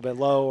trends a little bit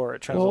low or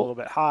it trends a little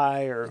bit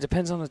high. Or it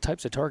depends on the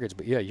types of targets,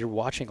 but yeah, you're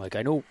watching. Like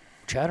I know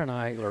Chad and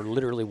I are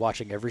literally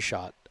watching every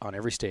shot on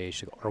every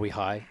stage. Are we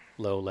high,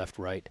 low, left,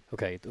 right?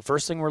 Okay, the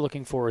first thing we're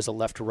looking for is a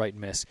left to right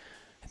miss.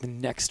 The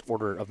next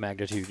order of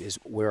magnitude is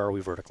where are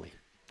we vertically?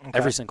 Okay.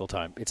 Every single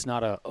time. It's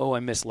not I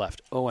missed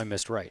left, I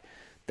missed right.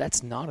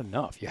 That's not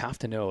enough. You have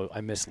to know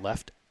I missed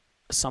left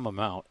some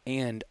amount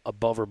and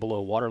above or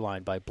below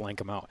waterline by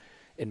blank amount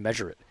and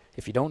measure it.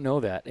 If you don't know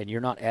that and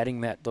you're not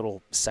adding that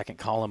little second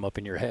column up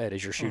in your head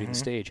as you're shooting the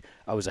stage,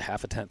 I was a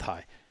half a tenth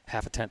high,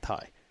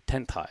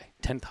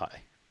 10th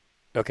high.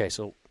 Okay,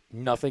 so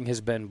nothing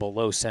has been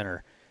below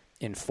center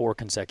in 4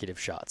 consecutive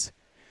shots.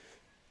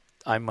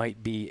 I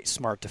might be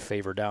smart to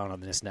favor down on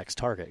this next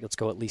target. Let's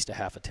go at least a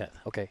half a tenth.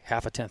 Okay,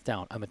 half a tenth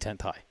down. I'm a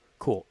 10th high.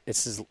 Cool.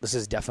 This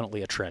is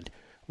definitely a trend.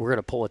 We're going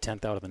to pull a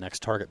 10th out of the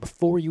next target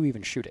before you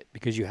even shoot it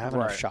because you have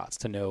enough shots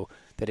to know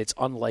that it's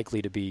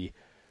unlikely to be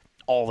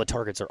all the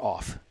targets are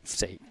off,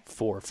 say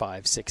 4,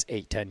 5, 6,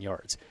 8, 10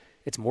 yards.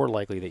 It's more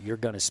likely that your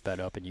gun is sped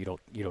up and you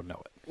don't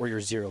know it, or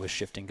your zero is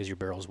shifting because your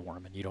barrel's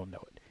warm and you don't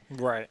know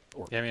it. Right.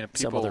 Or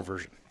some other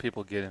version.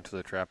 People get into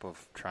the trap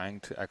of trying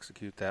to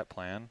execute that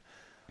plan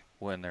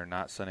when they're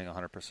not sending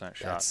 100%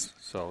 shots.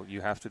 So you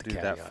have to do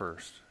that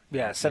first.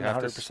 Yeah, send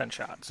 100%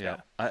 shots.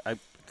 Yeah. I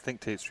think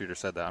Tate Streeter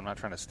said that. I'm not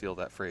trying to steal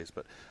that phrase,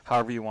 but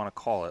however you want to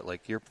call it,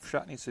 like your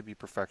shot needs to be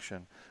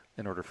perfection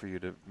in order for you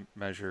to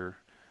measure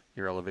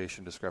your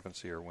elevation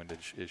discrepancy or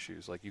windage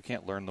issues. Like you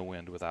can't learn the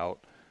wind without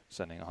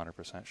sending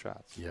 100%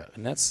 shots. Yeah,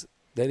 and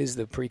that is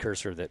the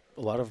precursor that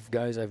a lot of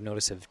guys I've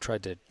noticed have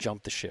tried to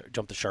jump the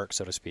shark,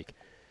 so to speak.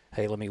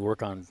 Hey, let me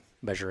work on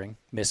measuring,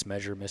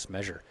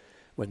 mismeasure.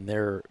 When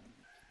they're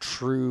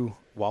true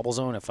wobble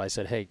zone, if I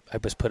said, hey, I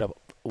just put up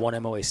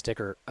 1 MOA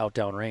sticker out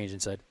down range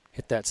and said,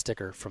 hit that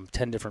sticker from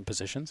 10 different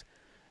positions,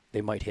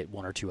 they might hit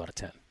 1 or 2 out of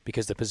 10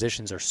 because the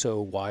positions are so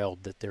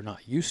wild that they're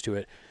not used to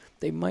it.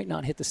 They might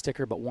not hit the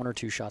sticker but 1 or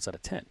 2 shots out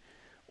of 10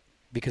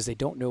 because they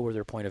don't know where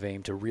their point of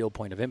aim to real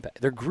point of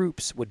impact. Their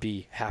groups would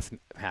be half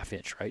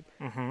inch, right?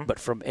 Mm-hmm. But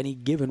from any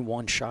given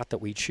one shot that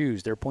we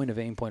choose, their point of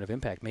aim, point of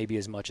impact may be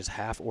as much as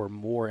half or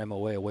more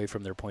MOA away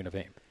from their point of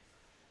aim.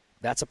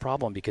 That's a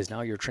problem because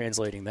now you're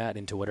translating that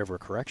into whatever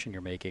correction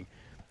you're making.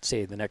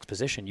 Say the next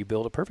position, you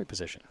build a perfect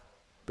position,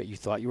 but you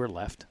thought you were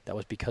left. That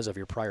was because of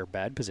your prior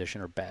bad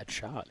position or bad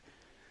shot.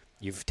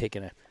 You've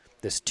taken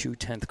this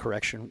 2/10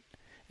 correction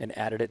and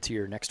added it to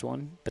your next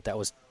one, but that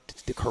was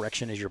the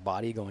correction is your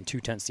body going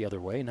 2/10 the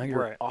other way. Now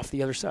you're off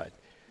the other side.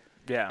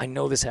 Yeah. I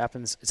know this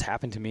happens. It's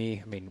happened to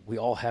me. I mean, we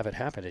all have it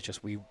happen. It's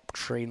just we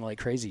train like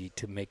crazy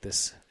to make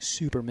this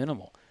super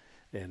minimal.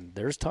 And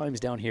there's times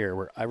down here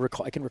where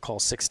I can recall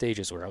 6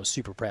 stages where I was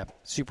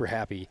super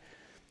happy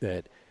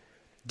that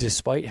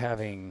despite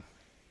having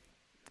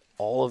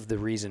all of the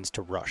reasons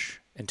to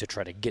rush and to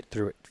try to get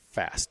through it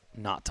fast,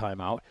 not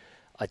time out,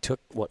 I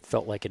took what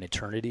felt like an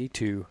eternity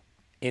to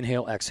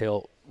inhale,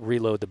 exhale,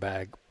 reload the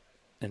bag,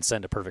 and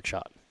send a perfect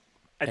shot.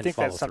 I think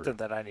that's something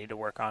that I need to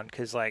work on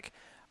because, like,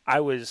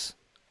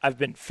 I've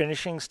been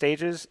finishing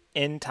stages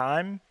in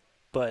time,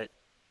 but,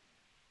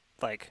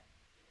 like,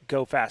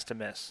 go fast to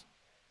miss.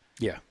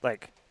 Yeah.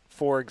 Like,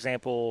 for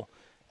example,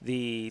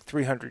 the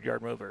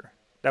 300-yard mover.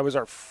 That was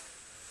our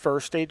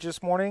first stage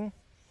this morning,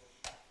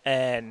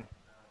 and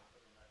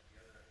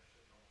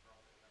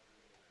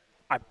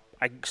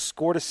I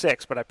scored a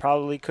 6, but I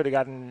probably could have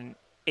gotten an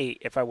 8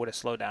 if I would have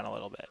slowed down a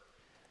little bit.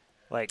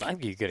 Like, I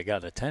think you could have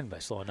gotten a 10 by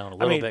slowing down a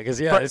little bit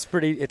because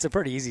it's a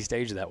pretty easy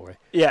stage that way.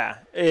 Yeah,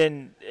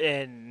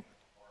 and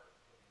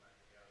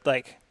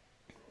like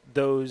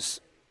those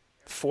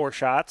 4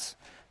 shots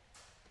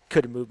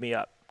could have moved me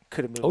up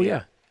could have moved. Oh,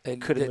 yeah. And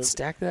Could've moved.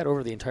 stack that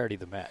over the entirety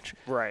of the match.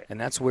 Right. And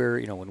that's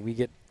where, when we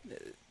get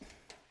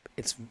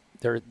it's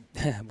there.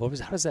 How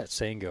does that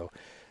saying go?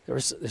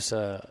 There's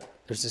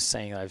this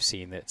saying I've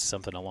seen that's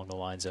something along the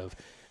lines of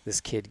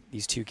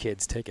these two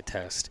kids take a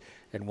test,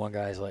 and one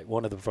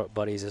of the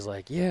buddies is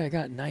like, yeah, I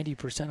got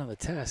 90% on the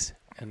test,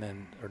 and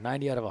then, or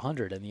 90 out of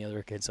 100, and the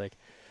other kid's like,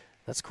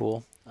 that's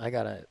cool, I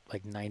got a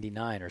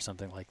 99 or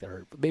something like that,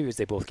 or maybe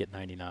they both get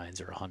 99s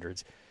or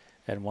 100s,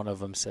 and one of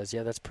them says,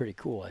 yeah, that's pretty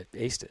cool, I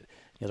aced it.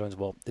 The other one's,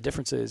 well, the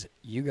difference is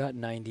you got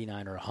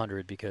 99 or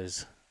 100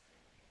 because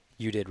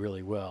you did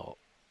really well.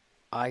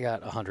 I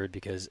got 100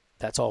 because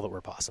that's all that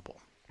were possible.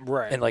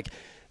 Right. And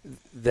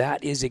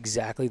that is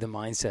exactly the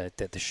mindset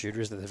that the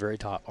shooters at the very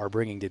top are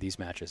bringing to these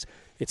matches.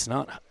 It's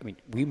not,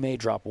 we may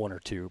drop one or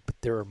two, but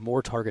there are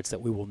more targets that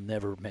we will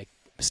never make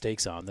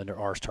mistakes on than there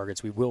are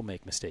targets we will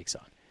make mistakes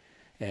on.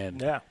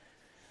 And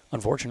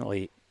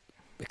unfortunately,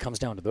 it comes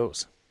down to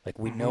those.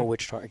 We know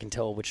I can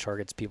tell which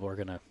targets people are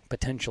going to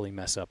potentially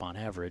mess up on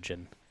average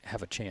and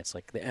have a chance.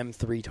 Like the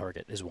M3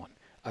 target is one.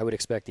 I would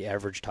expect the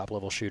average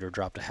top-level shooter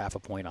dropped a half a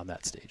point on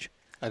that stage.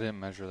 I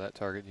didn't measure that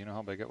target. You know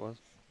how big it was?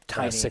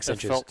 Tiny. 6 It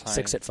inches. felt tiny.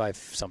 6 at 5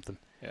 something.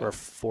 Yeah. Or I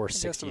guess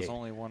 468. it was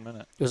only 1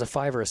 minute. It was a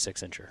 5 or a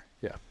 6 incher.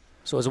 Yeah.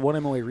 So it was a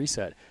 1 MOA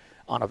reset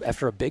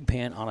after a big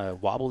pan on a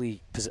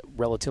wobbly,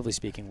 relatively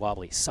speaking,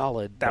 wobbly,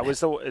 solid. That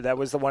was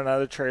the one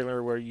other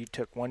trailer where you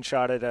took one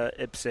shot at a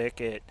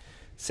IPSC at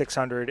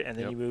 600, and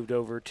then you moved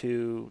over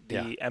to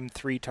the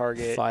M3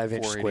 target,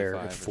 5-inch square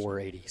 485 at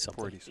 480 something.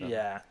 487.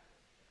 Yeah,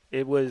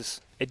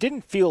 it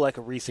didn't feel like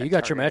a reset. So you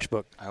got your target.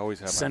 matchbook. I always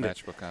have Send my it.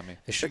 matchbook on me.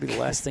 It should be the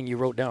last thing you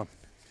wrote down.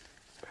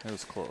 It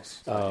was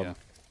close.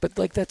 But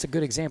that's a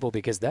good example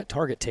because that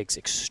target takes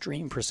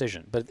extreme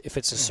precision. But if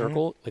it's a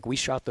circle, we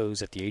shot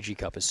those at the AG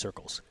Cup as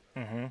circles.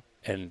 Mm-hmm.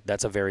 And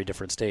that's a very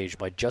different stage.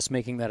 By just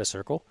making that a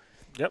circle,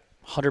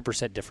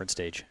 100% different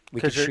stage.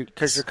 Because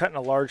you're cutting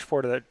a large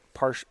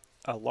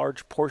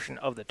portion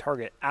of the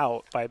target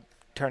out by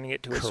turning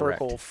it to a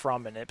circle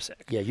from an IPSC.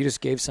 Yeah, you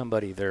just gave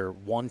somebody their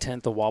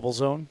 1/10 of wobble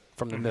zone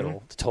from the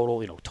middle, the total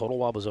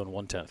wobble zone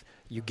 1/10.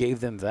 You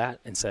gave them that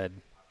and said,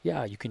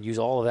 yeah, you can use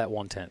all of that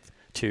 1/10.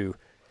 To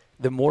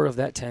the more of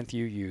that 10th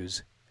you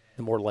use,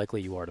 the more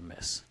likely you are to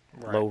miss.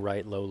 Right. Low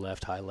right, low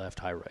left, high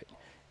right.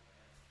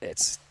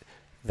 That's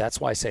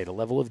why I say the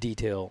level of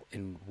detail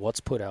in what's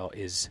put out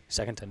is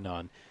second to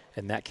none,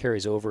 and that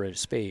carries over in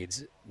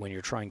spades when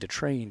you're trying to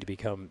train to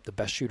become the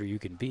best shooter you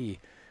can be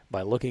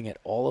by looking at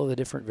all of the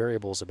different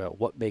variables about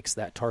what makes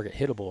that target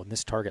hittable and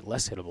this target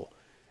less hittable.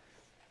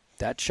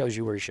 That shows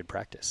you where you should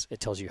practice. It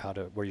tells you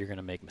where you're going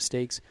to make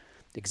mistakes,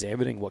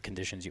 examining what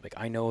conditions you make.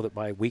 I know that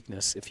my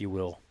weakness, if you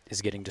will,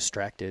 is getting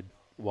distracted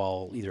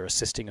while either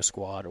assisting a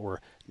squad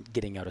or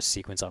getting out of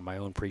sequence on my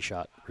own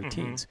pre-shot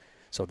routines.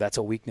 So that's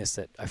a weakness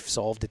that I've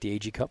solved at the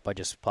AG Cup by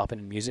just popping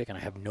in music, and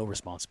I have no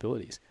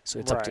responsibilities. So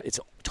it's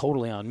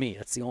totally on me.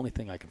 That's the only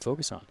thing I can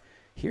focus on.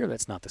 Here,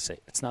 that's not the same.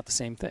 It's not the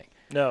same thing.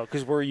 No,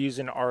 because we're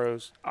using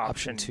RO's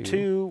option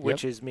 2,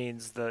 which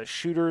means the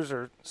shooters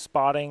are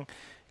spotting,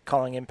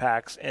 calling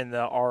impacts, and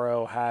the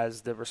RO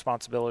has the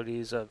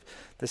responsibilities of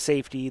the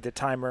safety, the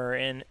timer,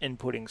 and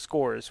inputting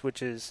scores,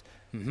 which is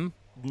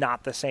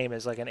not the same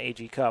as an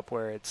AG Cup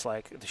where it's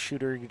the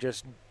shooter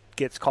just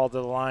gets called to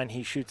the line,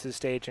 he shoots his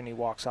stage, and he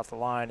walks off the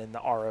line, and the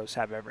ROs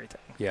have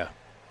everything. Yeah.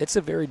 It's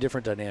a very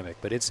different dynamic,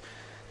 but it's,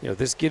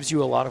 this gives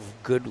you a lot of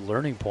good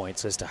learning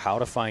points as to how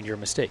to find your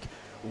mistake.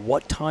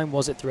 What time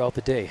was it throughout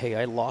the day? Hey,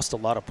 I lost a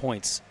lot of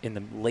points in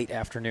the late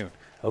afternoon.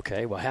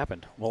 Okay, what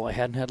happened? Well, I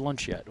hadn't had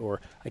lunch yet,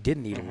 or I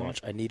didn't eat a lunch.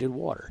 I needed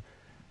water.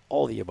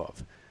 All the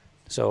above.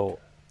 So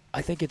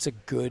I think it's a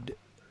good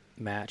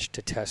match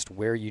to test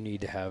where you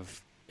need to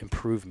have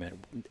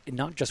improvement,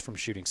 not just from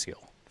shooting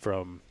skill,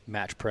 from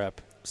match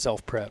prep,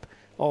 self-prep,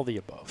 all the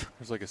above.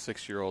 There's a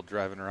 6-year-old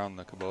driving around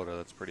the Kubota.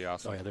 That's pretty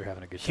awesome. Oh, yeah, they're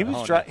having a good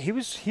time. He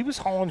was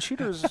hauling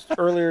shooters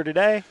earlier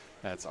today.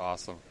 That's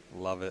awesome.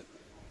 Love it.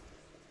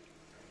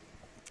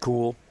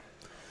 Cool.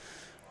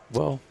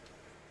 Well,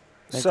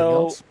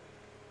 so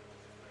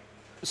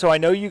I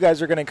know you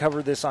guys are going to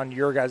cover this on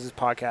your guys'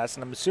 podcast,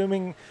 and I'm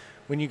assuming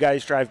when you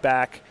guys drive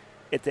back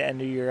at the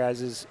end of your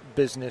guys'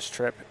 business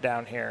trip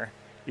down here,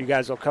 you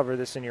guys will cover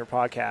this in your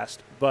podcast.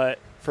 But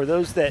for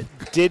those that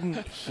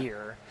didn't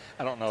hear,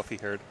 I don't know if he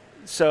heard.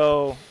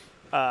 So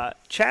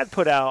Chad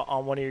put out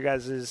on one of your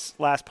guys'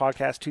 last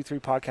podcast, 2-3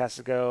 podcasts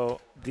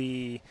ago,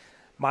 the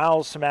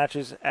Miles to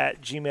Matches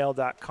at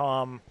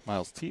gmail.com.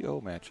 Miles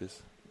TO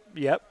matches.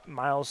 Yep,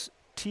 Miles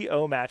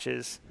TO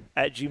matches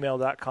at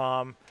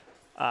gmail.com.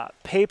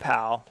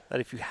 PayPal, that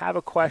if you have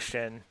a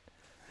question,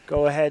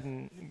 go ahead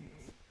and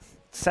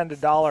send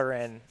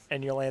 $1 in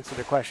and you'll answer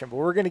the question. But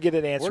we're going to get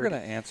it answered. We're going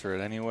to answer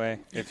it anyway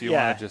if you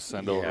want to just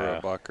send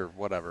over $1 or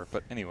whatever.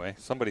 But anyway,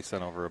 somebody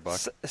sent over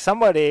 $1.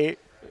 Somebody,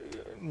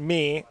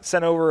 me,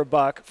 sent over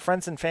 $1.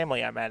 Friends and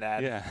family, I might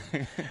add.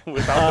 Yeah,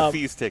 without the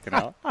fees taken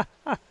out.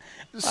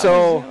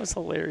 So that was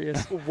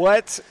hilarious.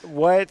 What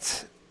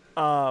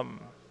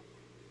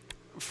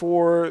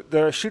for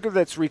the shooter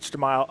that's reached a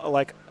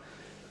mile,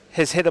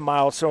 has hit a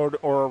milestone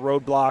or a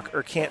roadblock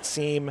or can't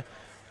seem,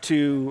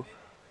 to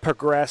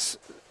progress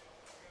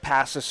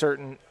past a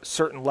certain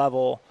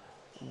level,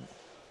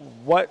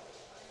 what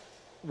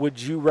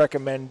would you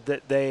recommend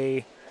that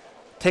they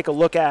take a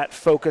look at,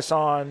 focus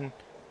on,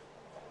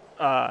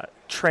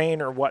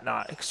 train or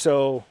whatnot?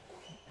 So,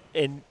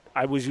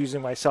 I was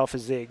using myself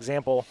as the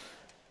example.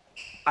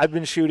 I've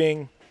been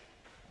shooting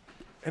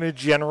in a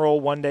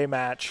general one-day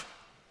match,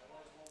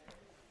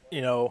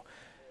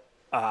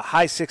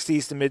 high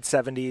 60s to mid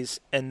 70s,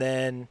 and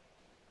then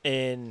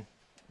in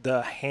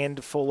the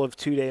handful of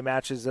 2-day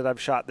matches that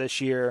I've shot this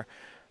year,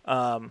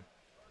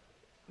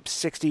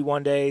 60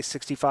 one day,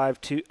 65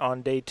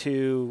 on day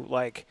 2.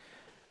 Like,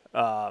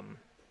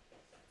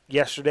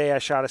 yesterday I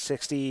shot a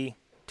 60.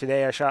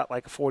 Today I shot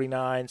like a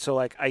 49. So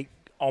like I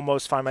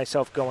almost find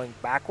myself going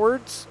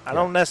backwards. I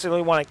don't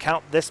necessarily want to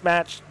count this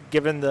match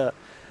given the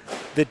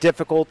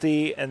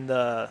difficulty and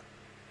the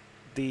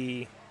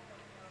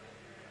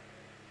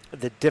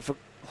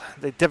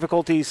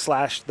difficulty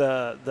 /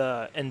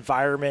 the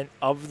environment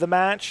of the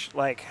match,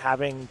 like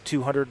having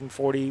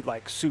 240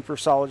 like super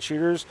solid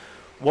shooters.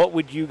 What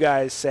would you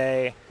guys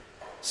say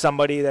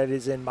somebody that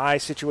is in my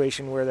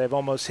situation where they've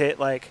almost hit,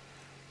 like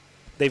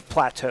they've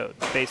plateaued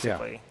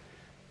basically,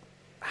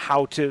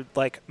 how to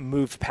like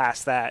move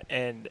past that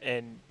and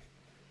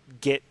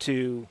get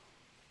to,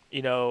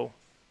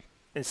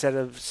 instead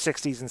of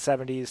 60s and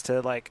 70s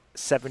to like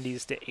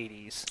 70s to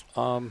 80s?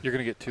 You're going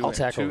to get two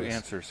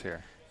answers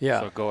here. Yeah.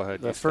 So go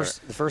ahead. The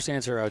first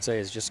answer I would say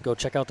is just go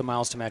check out the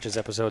Miles to Matches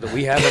episode that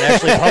we haven't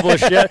actually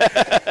published yet,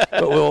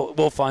 but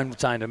we'll find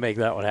time to make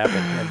that one happen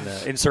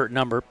and insert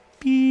number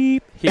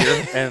beep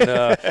here.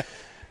 And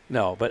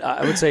no, but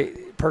I would say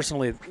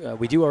personally,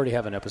 we do already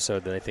have an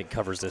episode that I think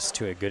covers this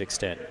to a good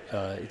extent.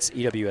 It's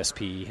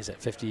EWSP. Is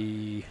that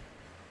 50?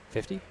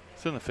 50?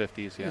 It's in the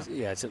 50s, yeah.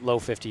 Yeah, it's at low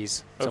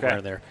 50s, somewhere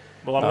in there.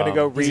 Well, I'm going to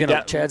go read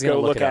that. Chad's going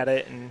to look at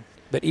it.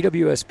 But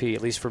EWSP,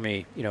 at least for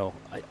me,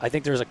 I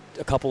think there's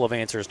a couple of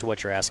answers to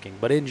what you're asking.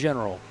 But in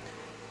general,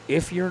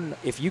 if you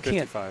 55.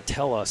 Can't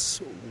tell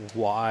us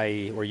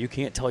why, or you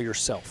can't tell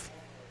yourself,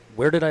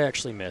 where did I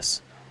actually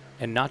miss,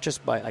 and not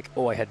just by like,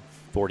 I had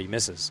 40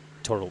 misses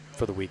total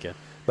for the weekend,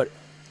 but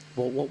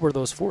well, what were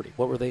those 40?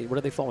 What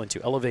did they fall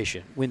into?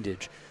 Elevation,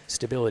 windage,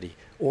 stability,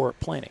 or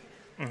planning?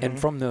 Mm-hmm. And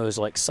from those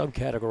like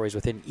subcategories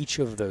within each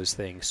of those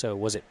things, so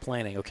was it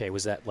planning? Okay,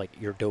 was that like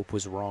your dope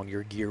was wrong,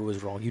 your gear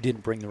was wrong, you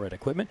didn't bring the right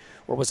equipment,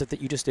 or was it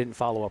that you just didn't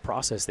follow a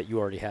process that you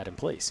already had in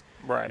place?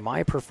 Right.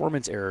 My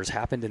performance errors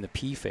happened in the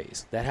P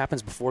phase. That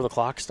happens before the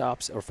clock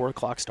stops or before the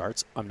clock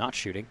starts. I'm not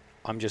shooting.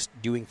 I'm just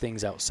doing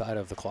things outside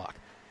of the clock.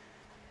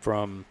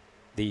 From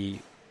the,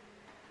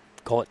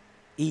 call it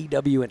E,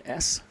 W, and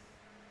S,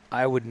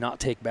 I would not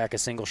take back a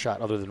single shot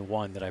other than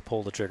one that I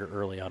pulled the trigger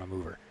early on a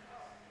mover.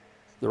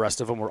 The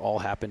rest of them were all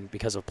happened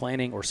because of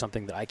planning or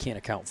something that I can't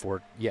account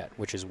for yet,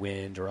 which is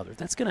wind or other.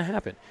 That's going to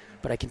happen,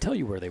 but I can tell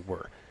you where they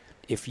were.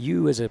 If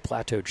you, as a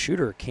plateaued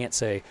shooter, can't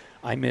say,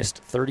 I missed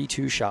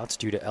 32 shots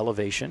due to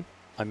elevation,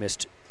 I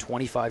missed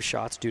 25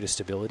 shots due to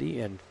stability,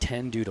 and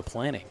 10 due to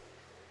planning,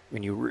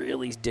 when you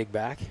really dig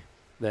back,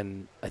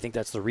 then I think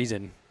that's the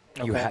reason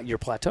you're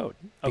plateaued,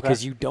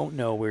 because you don't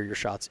know where your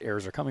shots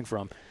errors are coming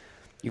from.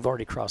 You've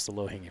already crossed the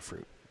low-hanging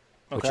fruit,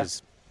 which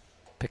is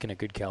picking a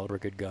good caliber,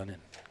 good gun,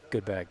 and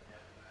good bag.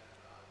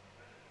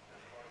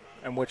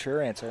 And what's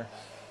your answer?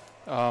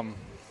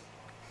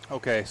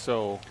 Okay,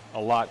 so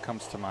a lot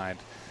comes to mind.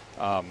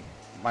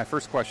 My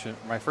first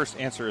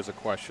answer is a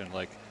question,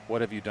 like,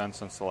 what have you done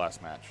since the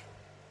last match?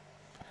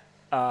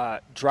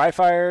 Dry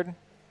fired,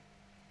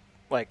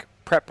 like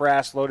prep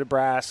brass, loaded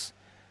brass,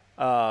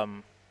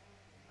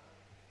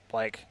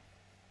 like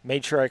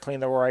made sure I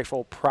cleaned the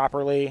rifle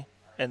properly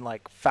and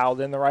like fouled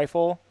in the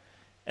rifle.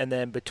 And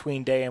then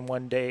between day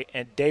 1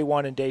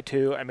 and day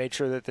 2, I made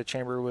sure that the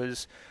chamber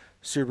was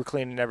super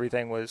clean and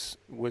everything was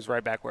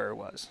right back where it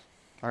was.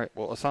 All right.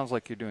 Well, it sounds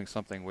like you're doing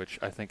something which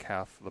I think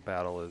half the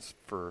battle is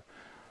for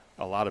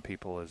a lot of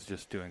people is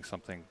just doing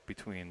something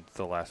between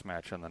the last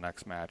match and the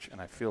next match.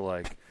 And I feel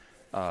like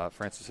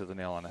Francis hit the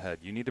nail on the head.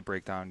 You need to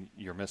break down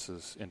your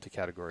misses into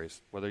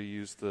categories. Whether you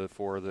use the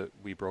 4 that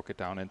we broke it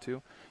down into,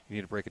 you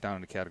need to break it down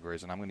into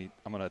categories. And I'm going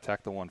to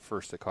attack the one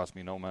first that cost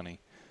me no money.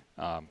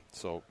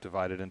 So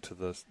divide it into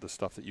the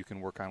stuff that you can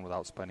work on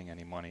without spending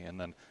any money, and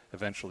then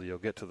eventually you'll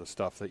get to the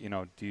stuff that,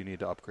 do you need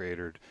to upgrade,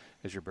 or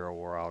is your barrel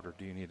wore out, or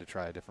do you need to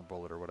try a different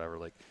bullet or whatever.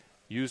 Like,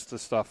 use the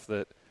stuff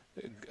that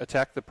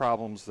attack the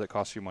problems that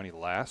cost you money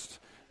last,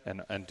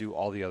 and do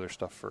all the other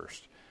stuff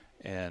first.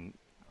 And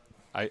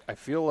I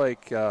feel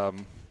like,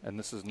 and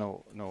this is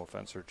no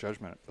offense or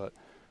judgment, but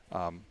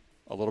a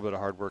little bit of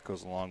hard work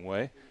goes a long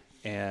way,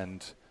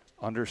 and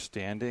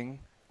understanding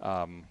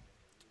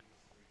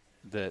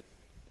that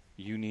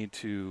you need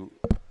to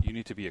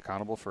be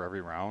accountable for every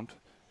round.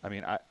 I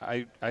mean,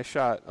 I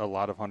shot a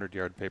lot of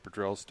 100-yard paper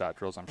drills, dot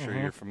drills. I'm sure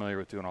you're familiar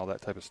with doing all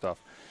that type of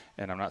stuff.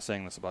 And I'm not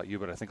saying this about you,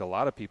 but I think a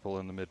lot of people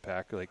in the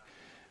mid-pack, like,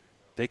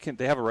 they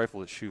have a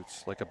rifle that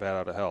shoots like a bat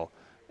out of hell.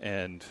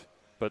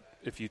 But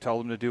if you tell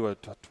them to do a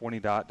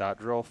 20-dot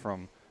drill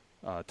from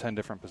 10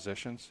 different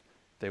positions,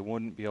 they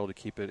wouldn't be able to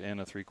keep it in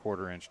a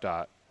 3/4 inch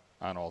dot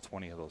on all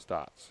 20 of those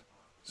dots.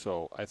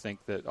 So I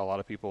think that a lot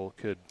of people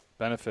could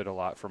benefit a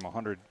lot from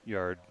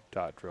 100-yard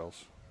dot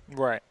drills.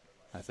 Right.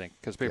 I think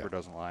because paper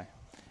doesn't lie.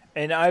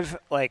 And I've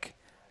like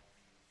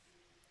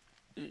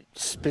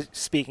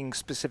speaking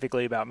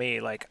specifically about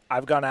me, like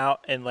I've gone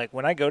out and like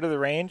when I go to the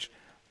range,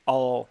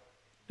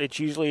 it's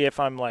usually if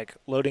I'm like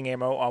loading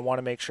ammo, I want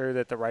to make sure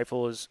that the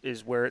rifle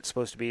is where it's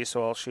supposed to be.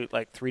 So I'll shoot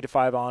like 3 to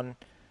 5 on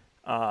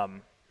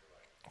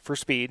for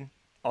speed.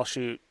 I'll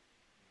shoot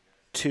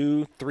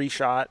 2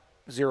 3-shot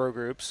 0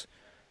 groups,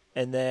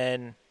 and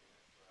then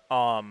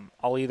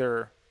I'll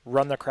either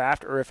run the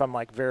craft, or if I'm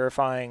like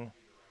verifying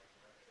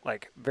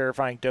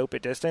dope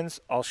at distance,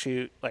 I'll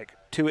shoot like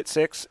 2 at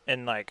 6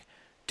 and like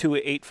 2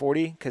 at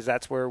 840, because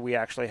that's where we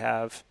actually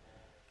have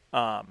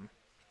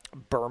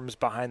berms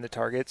behind the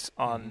targets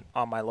on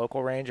my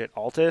local range at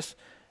Altus.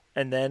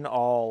 And then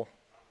I'll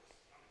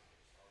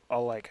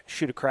like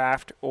shoot a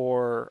craft,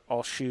 or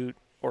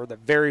the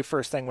very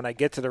first thing when I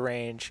get to the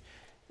range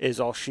is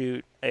I'll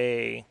shoot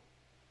a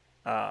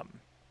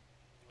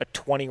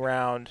 20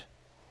 round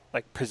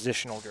like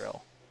positional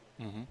drill,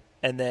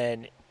 and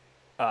then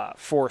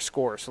 4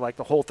 scores. So like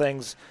the whole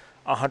thing's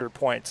 100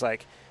 points.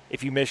 Like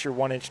if you miss your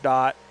 1-inch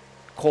dot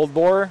cold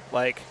bore,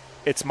 like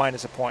it's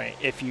minus a point.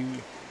 If you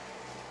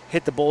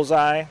hit the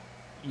bullseye,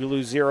 you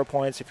lose 0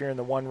 points. If you're in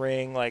the one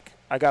ring, like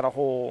I got a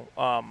whole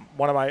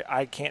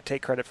I can't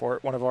take credit for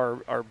it. One of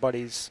our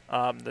buddies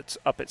that's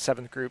up at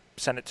 7th group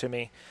sent it to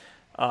me.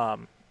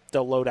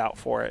 They'll load out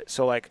for it.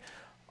 So like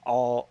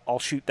I'll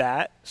shoot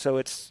that. So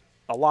it's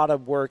a lot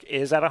of work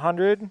is at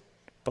 100,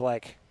 but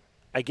like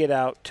I get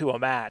out to a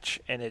match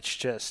and it's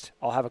just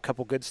I'll have a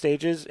couple good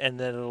stages and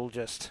then it'll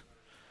just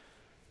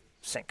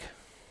sink.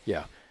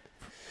 Yeah.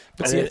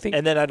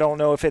 And then I don't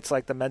know if it's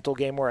like the mental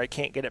game where I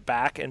can't get it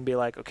back and be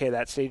like, okay,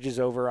 that stage is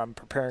over. I'm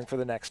preparing for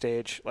the next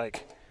stage.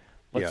 Like,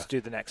 let's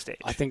do the next stage.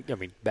 I think,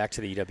 back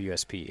to the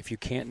EWSP, if you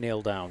can't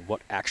nail down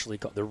what actually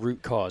the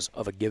root cause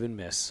of a given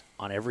miss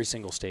on every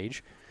single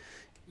stage,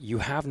 you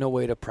have no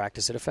way to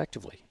practice it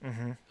effectively.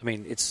 Mm-hmm. I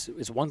mean, it's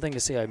one thing to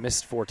say I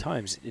missed 4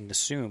 times and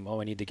assume,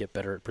 I need to get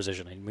better at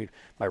precision.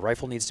 My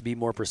rifle needs to be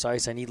more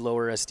precise. I need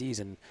lower SDs.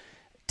 And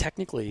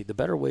technically, the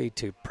better way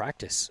to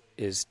practice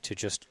is to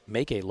just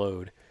make a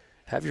load,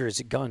 have your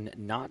gun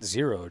not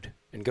zeroed,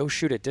 and go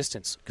shoot at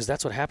distance, because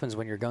that's what happens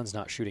when your gun's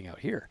not shooting out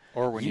here.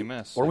 Or when you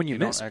miss. Or when you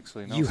miss. Don't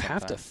actually know you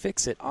sometimes. have to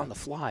fix it on the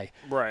fly.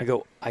 Right. And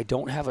go, I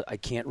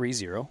can't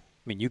re-zero.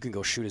 You can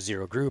go shoot a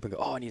 0 group and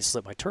go, I need to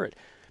slip my turret.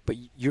 But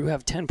you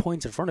have 10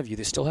 points in front of you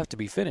that still have to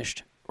be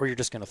finished, or you're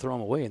just going to throw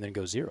them away and then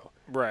go 0.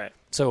 Right.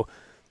 So,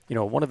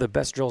 one of the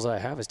best drills I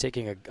have is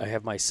I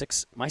have my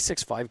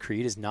 6.5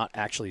 Creed is not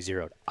actually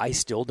zeroed. I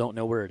still don't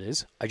know where it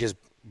is. I just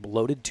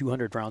loaded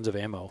 200 rounds of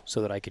ammo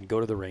so that I can go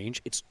to the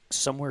range. It's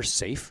somewhere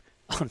safe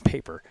on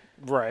paper.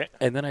 Right.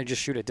 And then I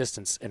just shoot at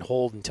distance and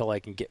hold until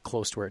I can get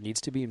close to where it needs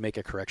to be and make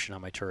a correction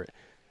on my turret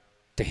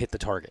to hit the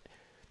target.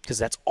 Because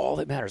that's all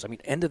that matters.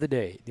 End of the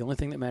day, the only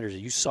thing that matters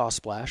is you saw a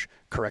splash,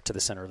 correct to the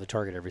center of the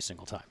target every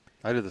single time.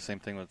 I did the same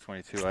thing with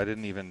 22. I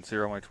didn't even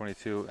zero my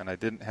 22, and I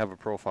didn't have a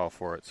profile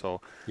for it. So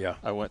yeah.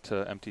 I went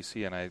to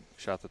MTC and I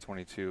shot the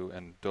 22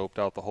 and doped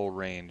out the whole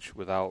range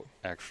without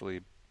actually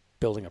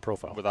building a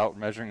profile, without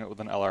measuring it with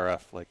an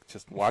LRF. Like,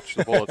 just watch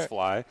the bullets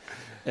fly.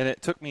 And I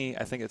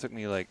think it took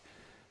me like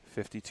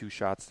 52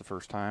 shots the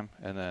first time,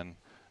 and then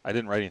I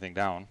didn't write anything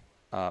down.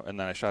 And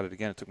then I shot it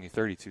again. It took me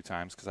 32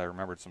 times because I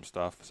remembered some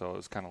stuff. So it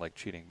was kind of like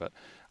cheating. But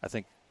I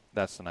think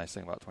that's the nice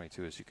thing about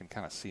 22 is you can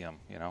kind of see them,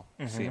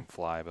 see them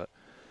fly. But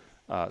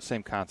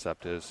same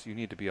concept is you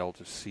need to be able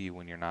to see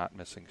when you're not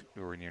missing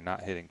or when you're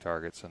not hitting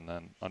targets, and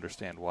then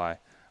understand why.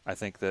 I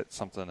think that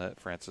something that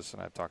Francis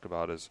and I have talked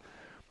about is,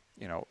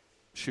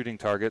 shooting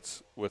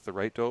targets with the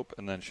right dope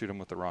and then shoot them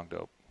with the wrong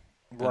dope.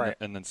 Right.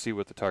 And then see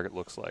what the target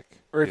looks like.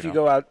 Or if you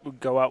go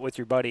out with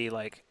your buddy,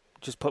 like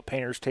just put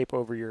painter's tape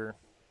over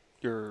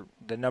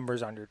the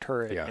numbers on your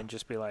turret and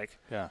just be like,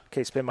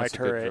 okay, spin my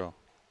turret,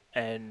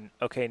 and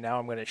okay, now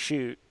I'm going to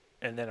shoot,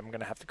 and then I'm going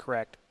to have to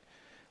correct.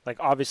 Like,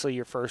 obviously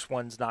your first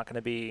one's not going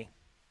to be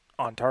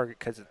on target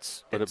because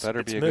it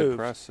better be a moved. good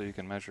press so you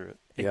can measure it.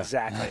 Yeah.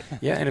 Exactly.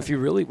 Yeah, and if you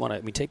really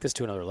want to, take this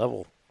to another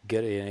level,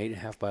 get an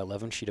 8.5 by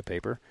 11 sheet of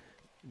paper,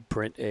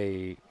 print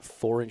a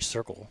 4-inch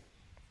circle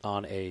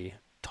on a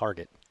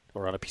target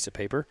or on a piece of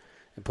paper,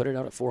 and put it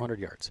out at 400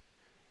 yards.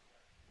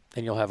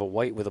 And you'll have a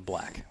white with a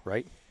black,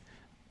 right?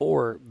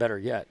 Or better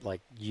yet,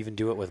 like, you even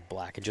do it with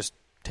black and just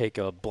take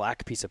a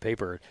black piece of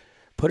paper,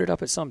 put it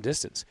up at some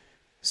distance,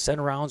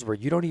 send rounds where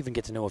you don't even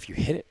get to know if you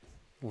hit it.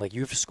 Like,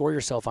 you have to score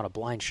yourself on a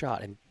blind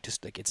shot, and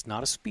just like, it's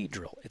not a speed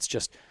drill. It's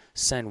just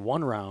send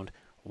one round,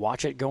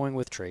 watch it going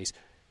with trace.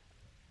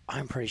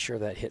 I'm pretty sure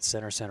that hit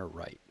center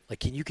right.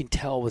 Like, you can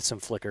tell with some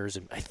flickers,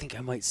 and I think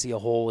I might see a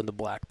hole in the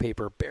black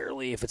paper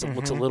barely if it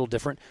looks a little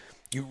different.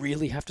 You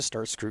really have to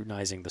start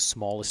scrutinizing the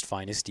smallest,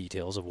 finest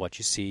details of what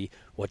you see,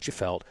 what you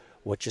felt,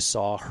 what you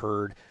saw,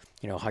 heard,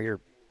 how your,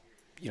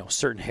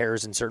 certain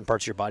hairs in certain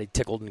parts of your body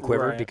tickled and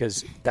quivered,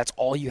 because that's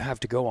all you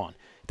have to go on.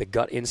 The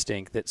gut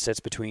instinct that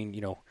sits between,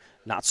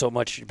 not so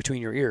much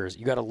between your ears.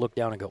 You got to look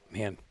down and go,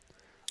 man,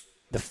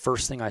 the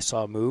first thing I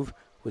saw move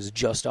was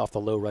just off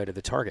the low right of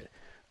the target.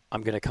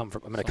 I'm going to come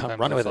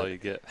run with it. That's all you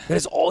get. That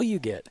is all you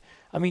get.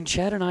 I mean,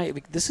 Chad and I,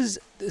 this is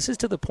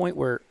to the point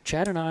where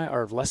Chad and I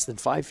are less than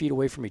 5 feet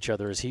away from each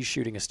other as he's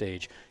shooting a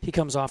stage. He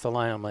comes off the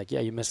line. I'm like,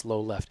 yeah, you missed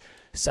low left,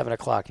 7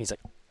 o'clock. And he's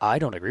like, I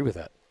don't agree with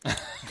that.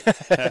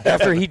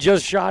 After he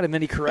just shot and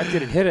then he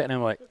corrected and hit it. And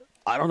I'm like,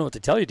 I don't know what to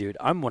tell you, dude.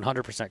 I'm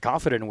 100%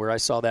 confident in where I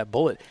saw that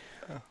bullet.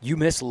 You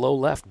missed low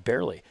left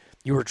barely.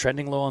 You were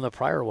trending low on the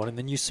prior one, and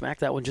then you smacked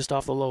that one just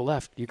off the low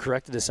left. You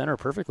corrected the center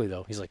perfectly,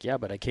 though. He's like, yeah,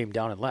 but I came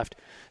down and left.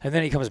 And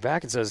then he comes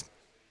back and says,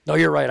 no,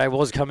 you're right. I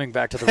was coming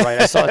back to the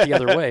right. I saw it the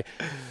other way.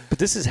 But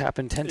this has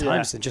happened 10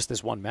 times in just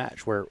this one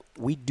match where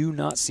we do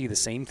not see the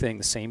same thing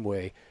the same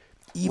way,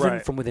 even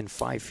from within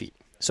 5 feet.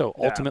 So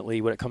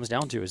ultimately what it comes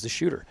down to is the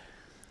shooter.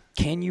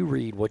 Can you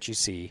read what you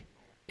see,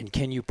 and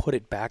can you put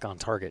it back on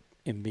target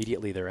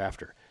immediately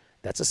thereafter?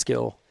 That's a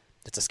skill.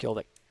 That's a skill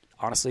that,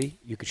 honestly,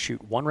 you could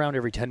shoot 1 round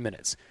every 10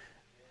 minutes.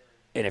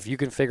 And if you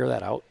can figure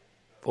that out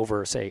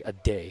over, say, a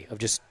day of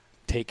just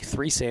take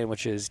 3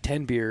 sandwiches,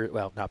 10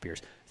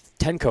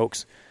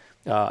 Cokes,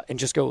 and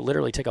just go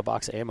literally take a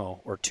box of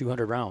ammo or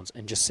 200 rounds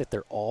and just sit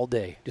there all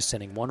day, just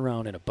sending 1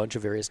 round in a bunch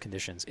of various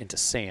conditions into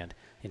sand,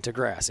 into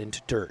grass, into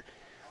dirt,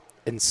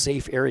 in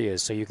safe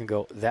areas so you can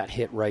go, that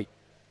hit right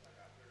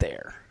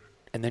there,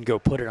 and then go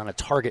put it on a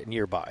target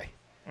nearby.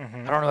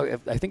 Mm-hmm. I don't know.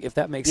 I think if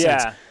that makes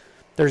sense.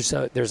 There's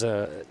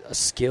a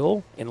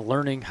skill in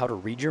learning how to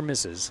read your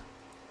misses.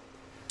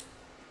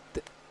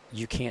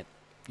 You can't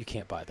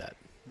buy that.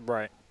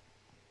 Right.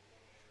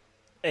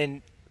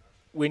 And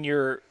when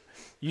you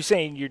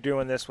saying you're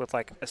doing this with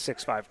like a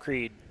 6.5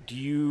 Creed, do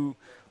you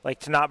like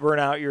to not burn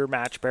out your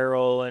match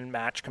barrel and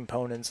match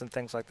components and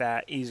things like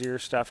that? Easier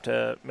stuff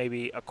to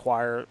maybe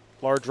acquire.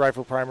 Large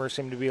rifle primers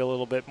seem to be a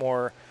little bit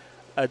more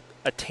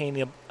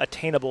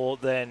attainable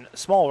than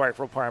small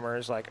rifle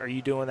primers. Like, are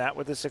you doing that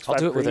with a 6.5 Creed? I'll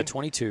do it with a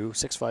 22,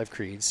 6.5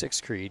 Creed,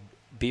 6 Creed,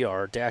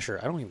 BR, Dasher.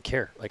 I don't even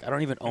care. Like, I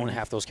don't even own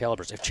half those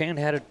calibers. If Chad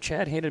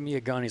handed me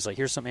a gun, he's like,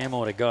 here's some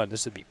ammo and a gun.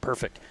 This would be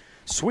perfect.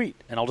 Sweet.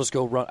 And I'll just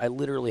go run. I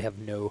literally I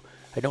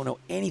don't know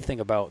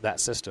anything about that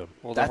system.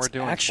 Well, that's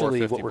then we're doing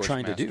actually what we're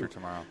trying to do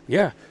tomorrow.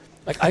 Yeah.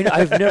 Like,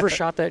 I've never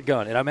shot that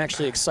gun, and I'm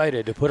actually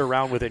excited to put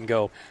around with it and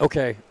go,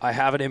 okay, I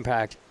have an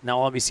impact.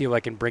 Now let me see if I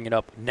can bring it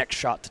up next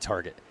shot to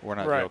target. We're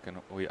not joking.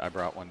 I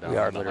brought one down. We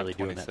are literally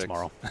doing that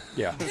tomorrow.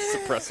 Yeah.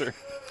 Suppressor.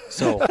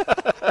 So,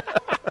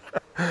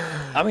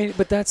 I mean,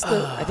 but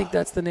I think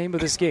that's the name of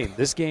this game.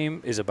 This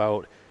game is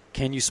about,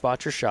 can you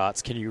spot your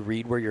shots? Can you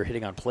read where you're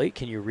hitting on plate?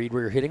 Can you read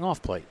where you're hitting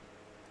off plate?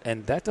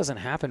 And that doesn't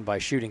happen by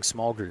shooting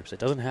small groups. It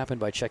doesn't happen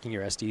by checking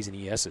your SDs and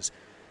ESs.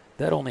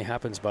 That only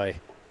happens by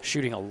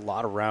shooting a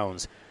lot of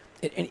rounds.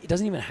 And it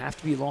doesn't even have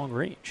to be long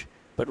range.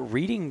 But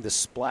reading the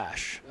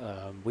splash,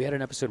 we had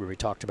an episode where we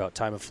talked about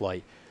time of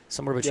flight.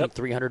 Somewhere between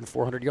 300 and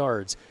 400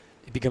 yards,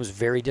 it becomes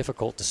very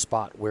difficult to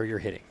spot where you're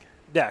hitting.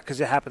 Yeah,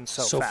 because it happens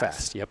so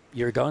fast. Yep.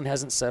 Your gun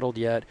hasn't settled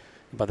yet.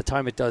 By the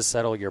time it does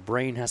settle, your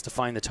brain has to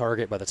find the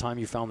target. By the time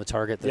you found the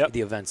target,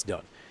 the event's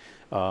done.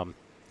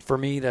 For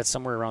me, that's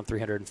somewhere around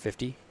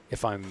 350.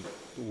 If I'm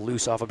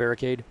loose off a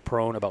barricade,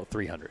 prone about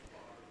 300.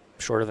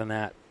 Shorter than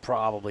that,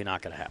 probably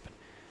not going to happen.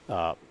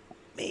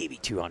 Maybe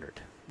 200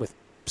 with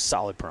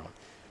solid prone.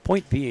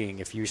 Point being,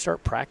 if you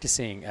start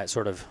practicing at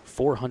sort of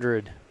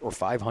 400 or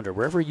 500,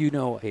 wherever you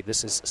know, hey,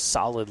 this is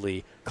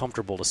solidly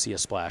comfortable to see a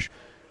splash,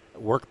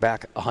 work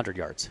back 100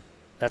 yards.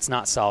 That's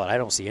not solid. I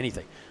don't see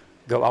anything.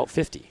 Go out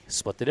 50.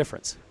 Split the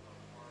difference.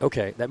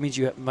 Okay, that means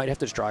you might have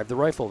to drive the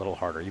rifle a little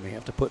harder. You may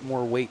have to put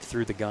more weight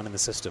through the gun in the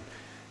system.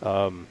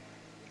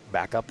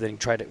 Back up, then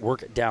try to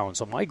work it down.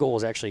 So my goal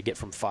is actually get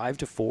from 5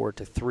 to 4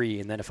 to 3,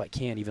 and then if I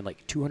can, even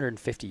like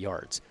 250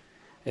 yards.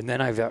 And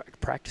then I've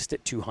practiced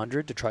at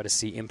 200 to try to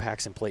see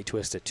impacts and play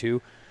twist at 2.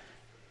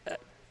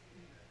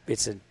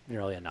 It's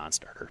really a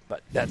non-starter.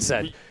 But that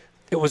said,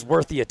 it was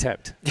worth the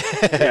attempt.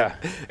 Yeah,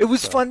 it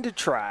was fun to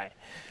try.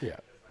 Yeah,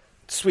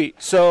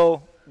 sweet.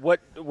 So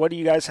what do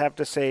you guys have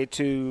to say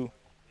to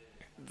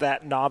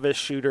that novice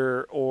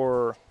shooter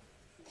or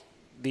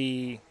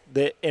the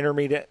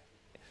intermediate,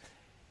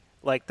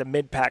 like the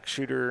mid-pack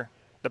shooter,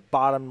 the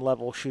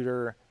bottom-level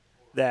shooter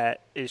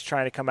that is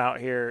trying to come out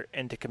here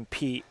and to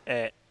compete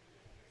at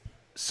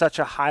such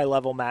a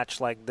high-level match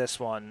like this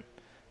one?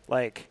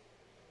 Like,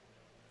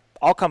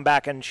 I'll come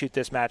back and shoot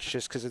this match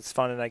just because it's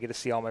fun and I get to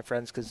see all my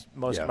friends because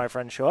most of my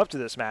friends show up to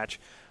this match.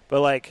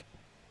 But, like,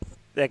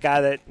 that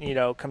guy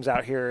that, comes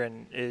out here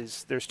and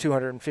there's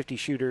 250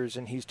 shooters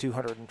and he's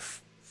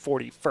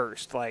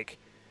 241st. Like,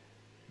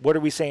 what are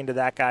we saying to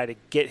that guy to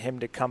get him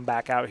to come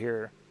back out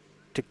here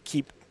to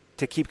keep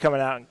coming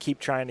out and keep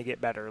trying to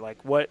get better?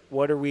 Like, what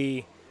are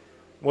we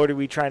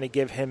trying to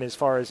give him as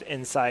far as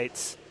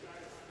insights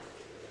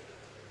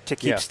to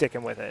keep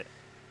sticking with it?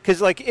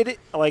 Because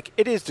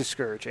it is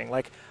discouraging.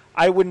 Like,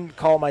 I wouldn't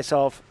call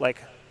myself,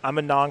 like, I'm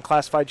a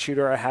non-classified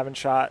shooter. I haven't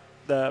shot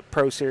the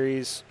Pro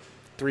Series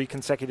 3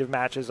 consecutive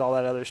matches, all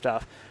that other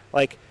stuff.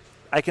 Like,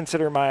 I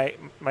consider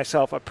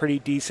myself a pretty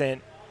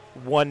decent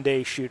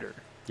one-day shooter.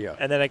 Yeah.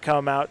 And then I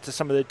come out to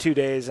some of the 2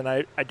 days and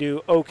I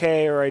do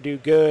okay, or I do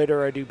good,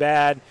 or I do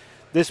bad.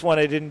 This one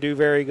I didn't do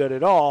very good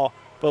at all,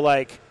 but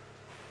like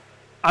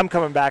I'm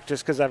coming back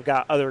just because I've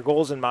got other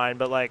goals in mind.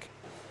 But like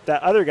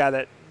that other guy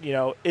that,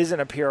 isn't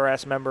a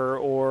PRS member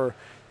or,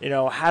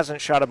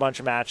 hasn't shot a bunch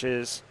of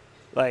matches,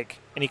 like,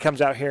 and he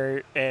comes out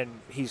here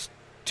and he's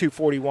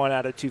 241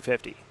 out of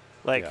 250.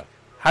 Like,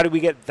 how do we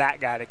get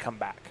that guy to come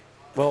back?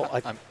 Well,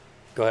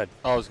 go ahead.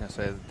 I was going to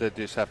say they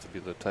just have to be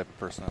the type of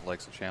person that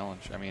likes a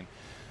challenge. I mean,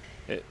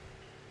 it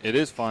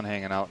is fun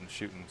hanging out and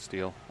shooting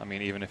steel. I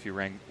mean, even if you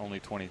rank only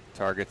 20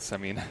 targets, I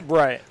mean,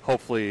 right.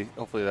 hopefully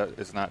that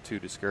is not too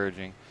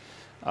discouraging.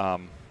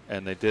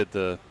 And they did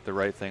the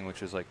right thing,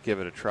 which is like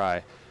give it a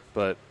try.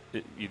 But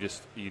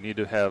you need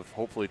to have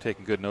hopefully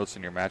taken good notes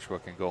in your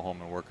matchbook and go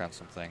home and work on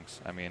some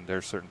things. I mean,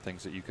 there's certain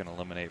things that you can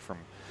eliminate from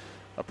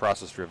a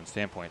process-driven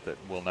standpoint that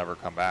will never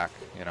come back,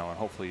 and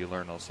hopefully you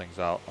learn those things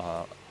out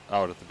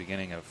at the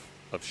beginning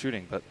of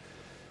shooting. But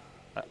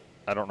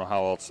I don't know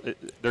how else.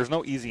 There's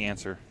no easy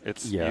answer.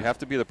 You have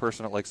to be the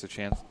person that likes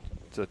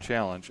to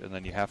challenge, and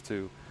then you have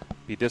to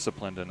be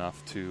disciplined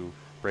enough to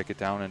break it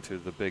down into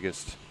the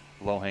biggest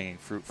low-hanging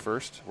fruit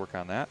first, work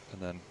on that,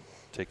 and then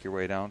take your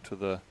way down to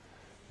the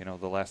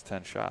last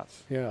 10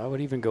 shots. Yeah, I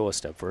would even go a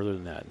step further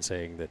than that and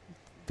saying that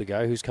the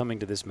guy who's coming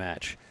to this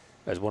match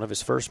as one of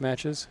his first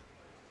matches,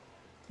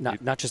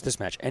 not just this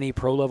match, any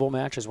pro-level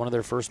match as one of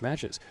their first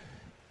matches,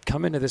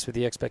 come into this with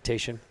the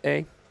expectation,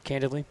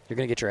 candidly, you're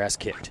going to get your ass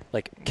kicked.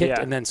 Like, kicked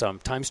and then some,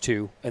 times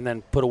 2, and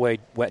then put away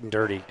wet and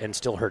dirty and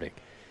still hurting.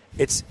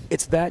 It's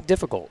that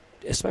difficult,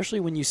 especially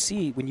when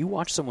you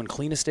watch someone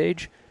clean a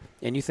stage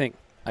and you think,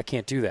 I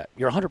can't do that.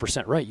 You're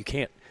 100% right, you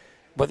can't.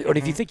 But or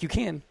if you think you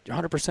can, you're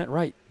 100%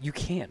 right, you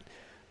can.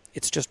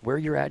 It's just where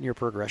you're at in your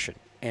progression.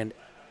 And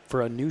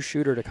for a new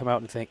shooter to come out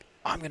and think,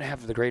 I'm going to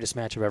have the greatest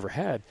match I've ever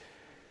had,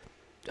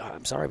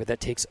 I'm sorry, but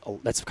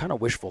that's kind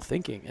of wishful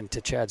thinking. And to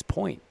Chad's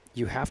point,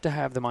 you have to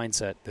have the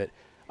mindset that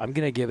I'm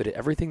going to give it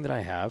everything that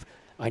I have.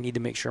 I need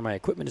to make sure my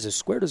equipment is as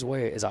squared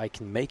away as I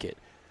can make it.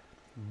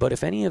 But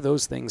if any of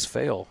those things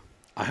fail,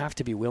 I have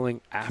to be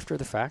willing after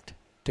the fact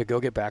to go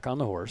get back on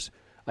the horse,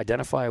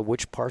 identify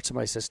which parts of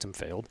my system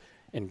failed,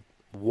 and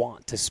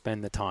want to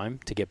spend the time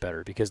to get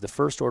better. Because the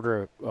first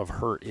order of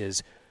hurt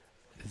is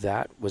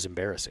that was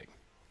embarrassing.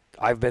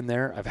 I've been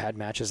there. I've had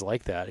matches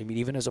like that. I mean,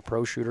 even as a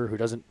pro shooter who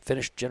doesn't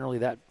finish generally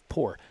that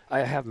poor,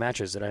 I have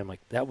matches that I'm like,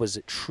 that was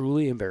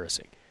truly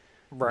embarrassing.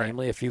 Right.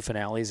 Namely a few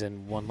finales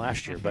and one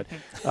last year. But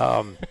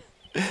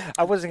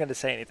I wasn't going to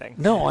say anything.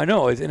 No, I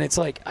know. And it's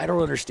like, I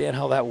don't understand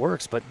how that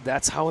works, but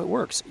that's how it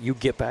works. You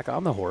get back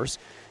on the horse.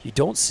 You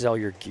don't sell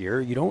your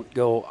gear. You don't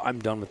go, I'm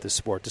done with this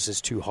sport. This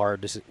is too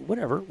hard. This is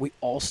whatever. We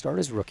all start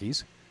as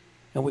rookies,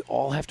 and we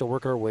all have to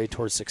work our way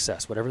towards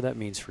success, whatever that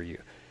means for you.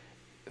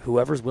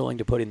 Whoever's willing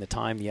to put in the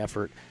time, the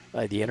effort,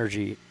 the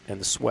energy,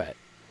 and the sweat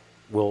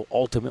will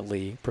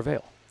ultimately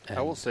prevail. And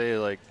I will say,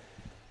 like,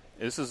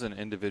 this is an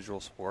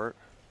individual sport,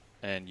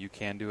 and you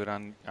can do it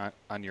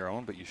on your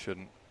own, but you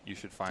shouldn't. You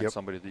should find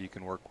somebody that you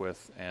can work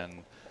with,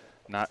 and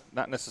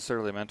not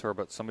necessarily a mentor,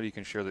 but somebody you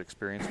can share the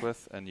experience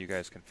with, and you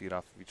guys can feed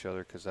off of each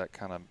other, because that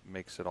kind of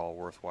makes it all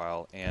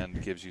worthwhile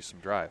and gives you some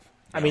drive.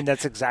 I mean,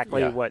 that's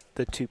exactly what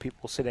the two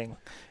people sitting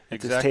at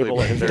this Exactly, table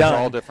but have there's done.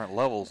 all different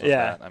levels of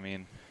that. I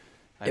mean,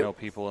 I know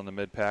people in the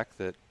mid-pack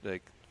that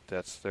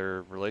that's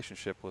their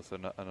relationship with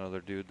another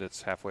dude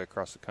that's halfway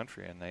across the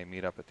country, and they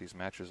meet up at these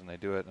matches, and they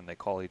do it, and they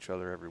call each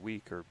other every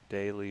week or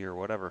daily or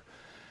whatever.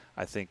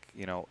 I think,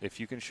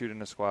 if you can shoot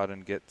in a squad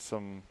and get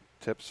some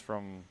tips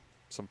from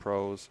some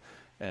pros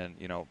and,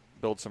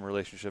 build some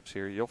relationships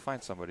here, you'll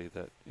find somebody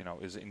that,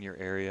 is in your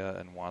area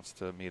and wants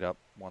to meet up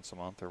once a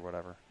month or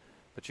whatever.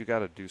 But you got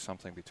to do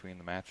something between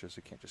the matches.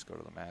 You can't just go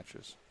to the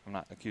matches. I'm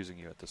not accusing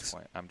you at this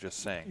point. I'm just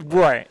saying.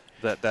 Right.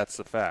 That's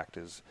the fact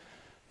is,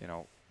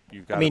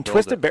 you've got to I mean,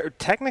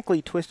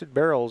 technically Twisted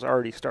Barrel's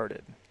already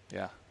started.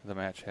 Yeah, the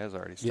match has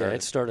already started. Yeah,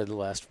 it started the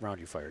last round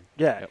you fired.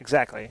 Yeah,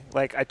 exactly.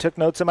 Like, I took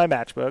notes in my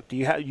matchbook. Do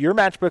you have your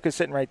matchbook is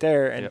sitting right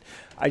there, and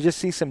I just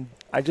see some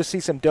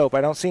dope.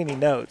 I don't see any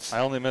notes. I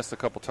only missed a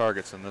couple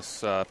targets in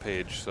this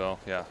page, so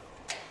yeah.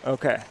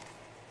 Okay.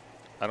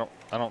 I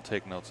don't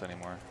take notes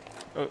anymore.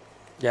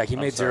 Yeah, he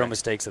made zero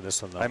mistakes in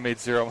this one, though. I made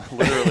zero.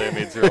 Literally, I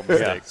made zero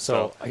mistakes.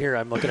 So here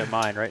I'm looking at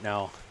mine right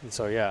now. And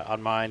so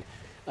on mine,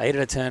 I 8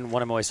 out of 10,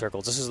 one of my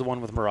circles. This is the one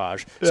with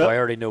Mirage, so I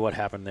already know what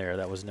happened there.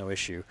 That was no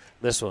issue.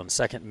 This one,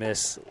 second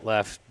miss,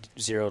 left,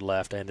 zeroed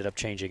left. I ended up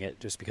changing it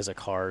just because of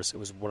cars. It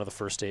was one of the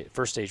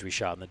first stage we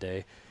shot in the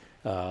day.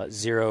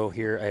 0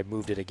 here, I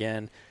moved it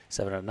again.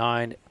 7 out of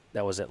 9,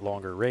 that was at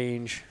longer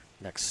range.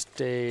 Next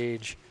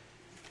stage,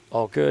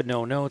 all good,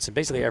 no notes, and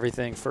basically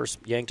everything first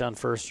yanked on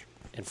first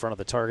in front of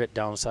the target,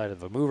 downside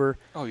of a mover.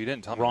 Oh, you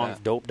didn't tell me Wrong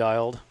that. dope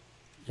dialed.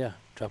 Yeah,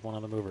 dropped one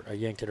on the mover. I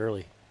yanked it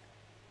early.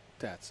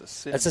 That's a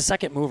sin. That's the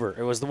second mover.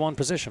 It was the one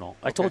positional.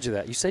 I told you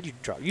that. You said you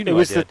dropped. You knew it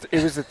was I did.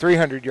 it was the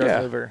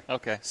 300-yard mover.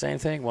 Okay. Same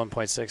thing.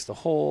 1.6 to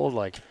hold.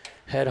 Like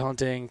head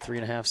hunting.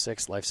 3.5,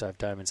 6 life-size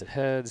diamonds at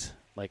heads.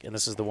 Like, and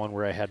this is the one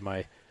where I had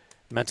my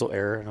mental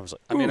error, and I was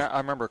like, I mean, I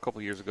remember a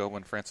couple years ago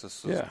when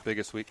Francis's Yeah.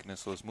 biggest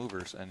weakness was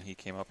movers, and he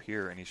came up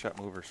here and he shot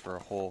movers for a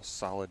whole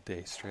solid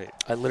day straight.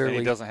 I literally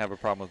And he doesn't have a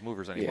problem with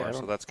movers anymore, I so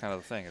don't- that's kind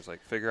of the thing. Is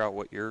like figure out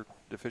what your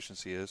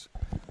deficiency is.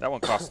 That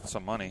one cost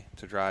some money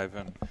to drive,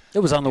 and It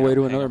was on the way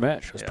to hang another on.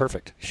 match. It was Yeah.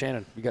 perfect.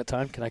 Shannon, you got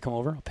time? Can I come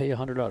over? I'll pay you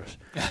 $100.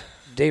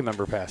 Day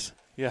member pass.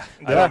 yeah,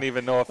 Yeah. I don't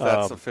even know if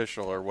that's Um,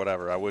 official or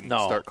whatever. I wouldn't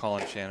no. start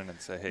calling Shannon and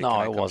say, "Hey, No, can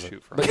I it come wasn't.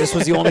 shoot for But him?" this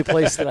was the only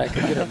place that I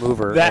could get a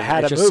mover. That and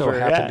had it a just so mover,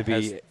 happened yeah. to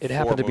be. Has It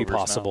happened to be four movers now.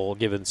 possible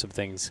given some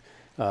things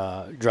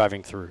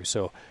driving through.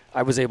 So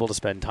I was able to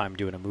spend time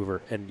doing a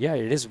mover, and yeah,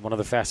 it is one of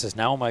the fastest.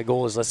 Now my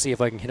goal is let's see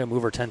if I can hit a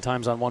mover 10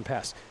 times on one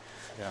pass.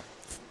 Yeah,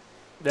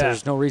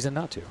 There's no reason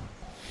not to.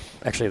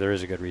 Actually, there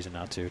is a good reason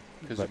not to.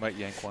 because but you might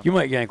yank one. You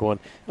might yank one.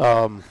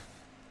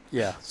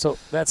 Yeah. So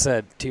that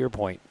said, to your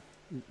point,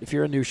 if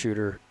you're a new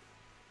shooter,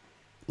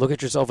 look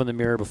at yourself in the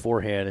mirror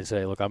beforehand and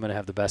say, look, I'm going to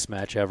have the best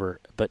match ever,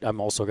 but I'm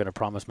also going to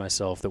promise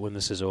myself that when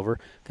this is over, I'm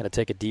going to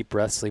take a deep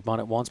breath, sleep on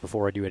it once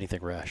before I do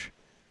anything rash,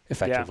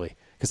 effectively,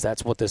 because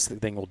that's what this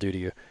thing will do to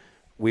you.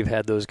 We've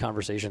had those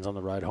conversations on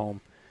the ride home.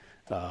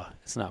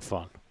 It's not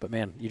fun. But,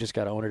 man, you just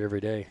got to own it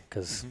every day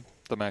because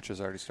The match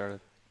has already started.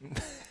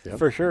 Yep.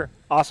 For sure.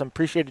 Awesome.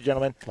 Appreciate it,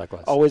 gentlemen.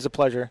 likewise. Always a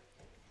pleasure.